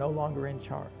emotions are no longer in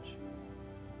charge.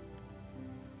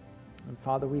 And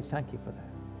Father, we thank you for that.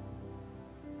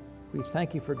 We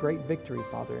thank you for great victory,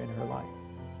 Father, in her life.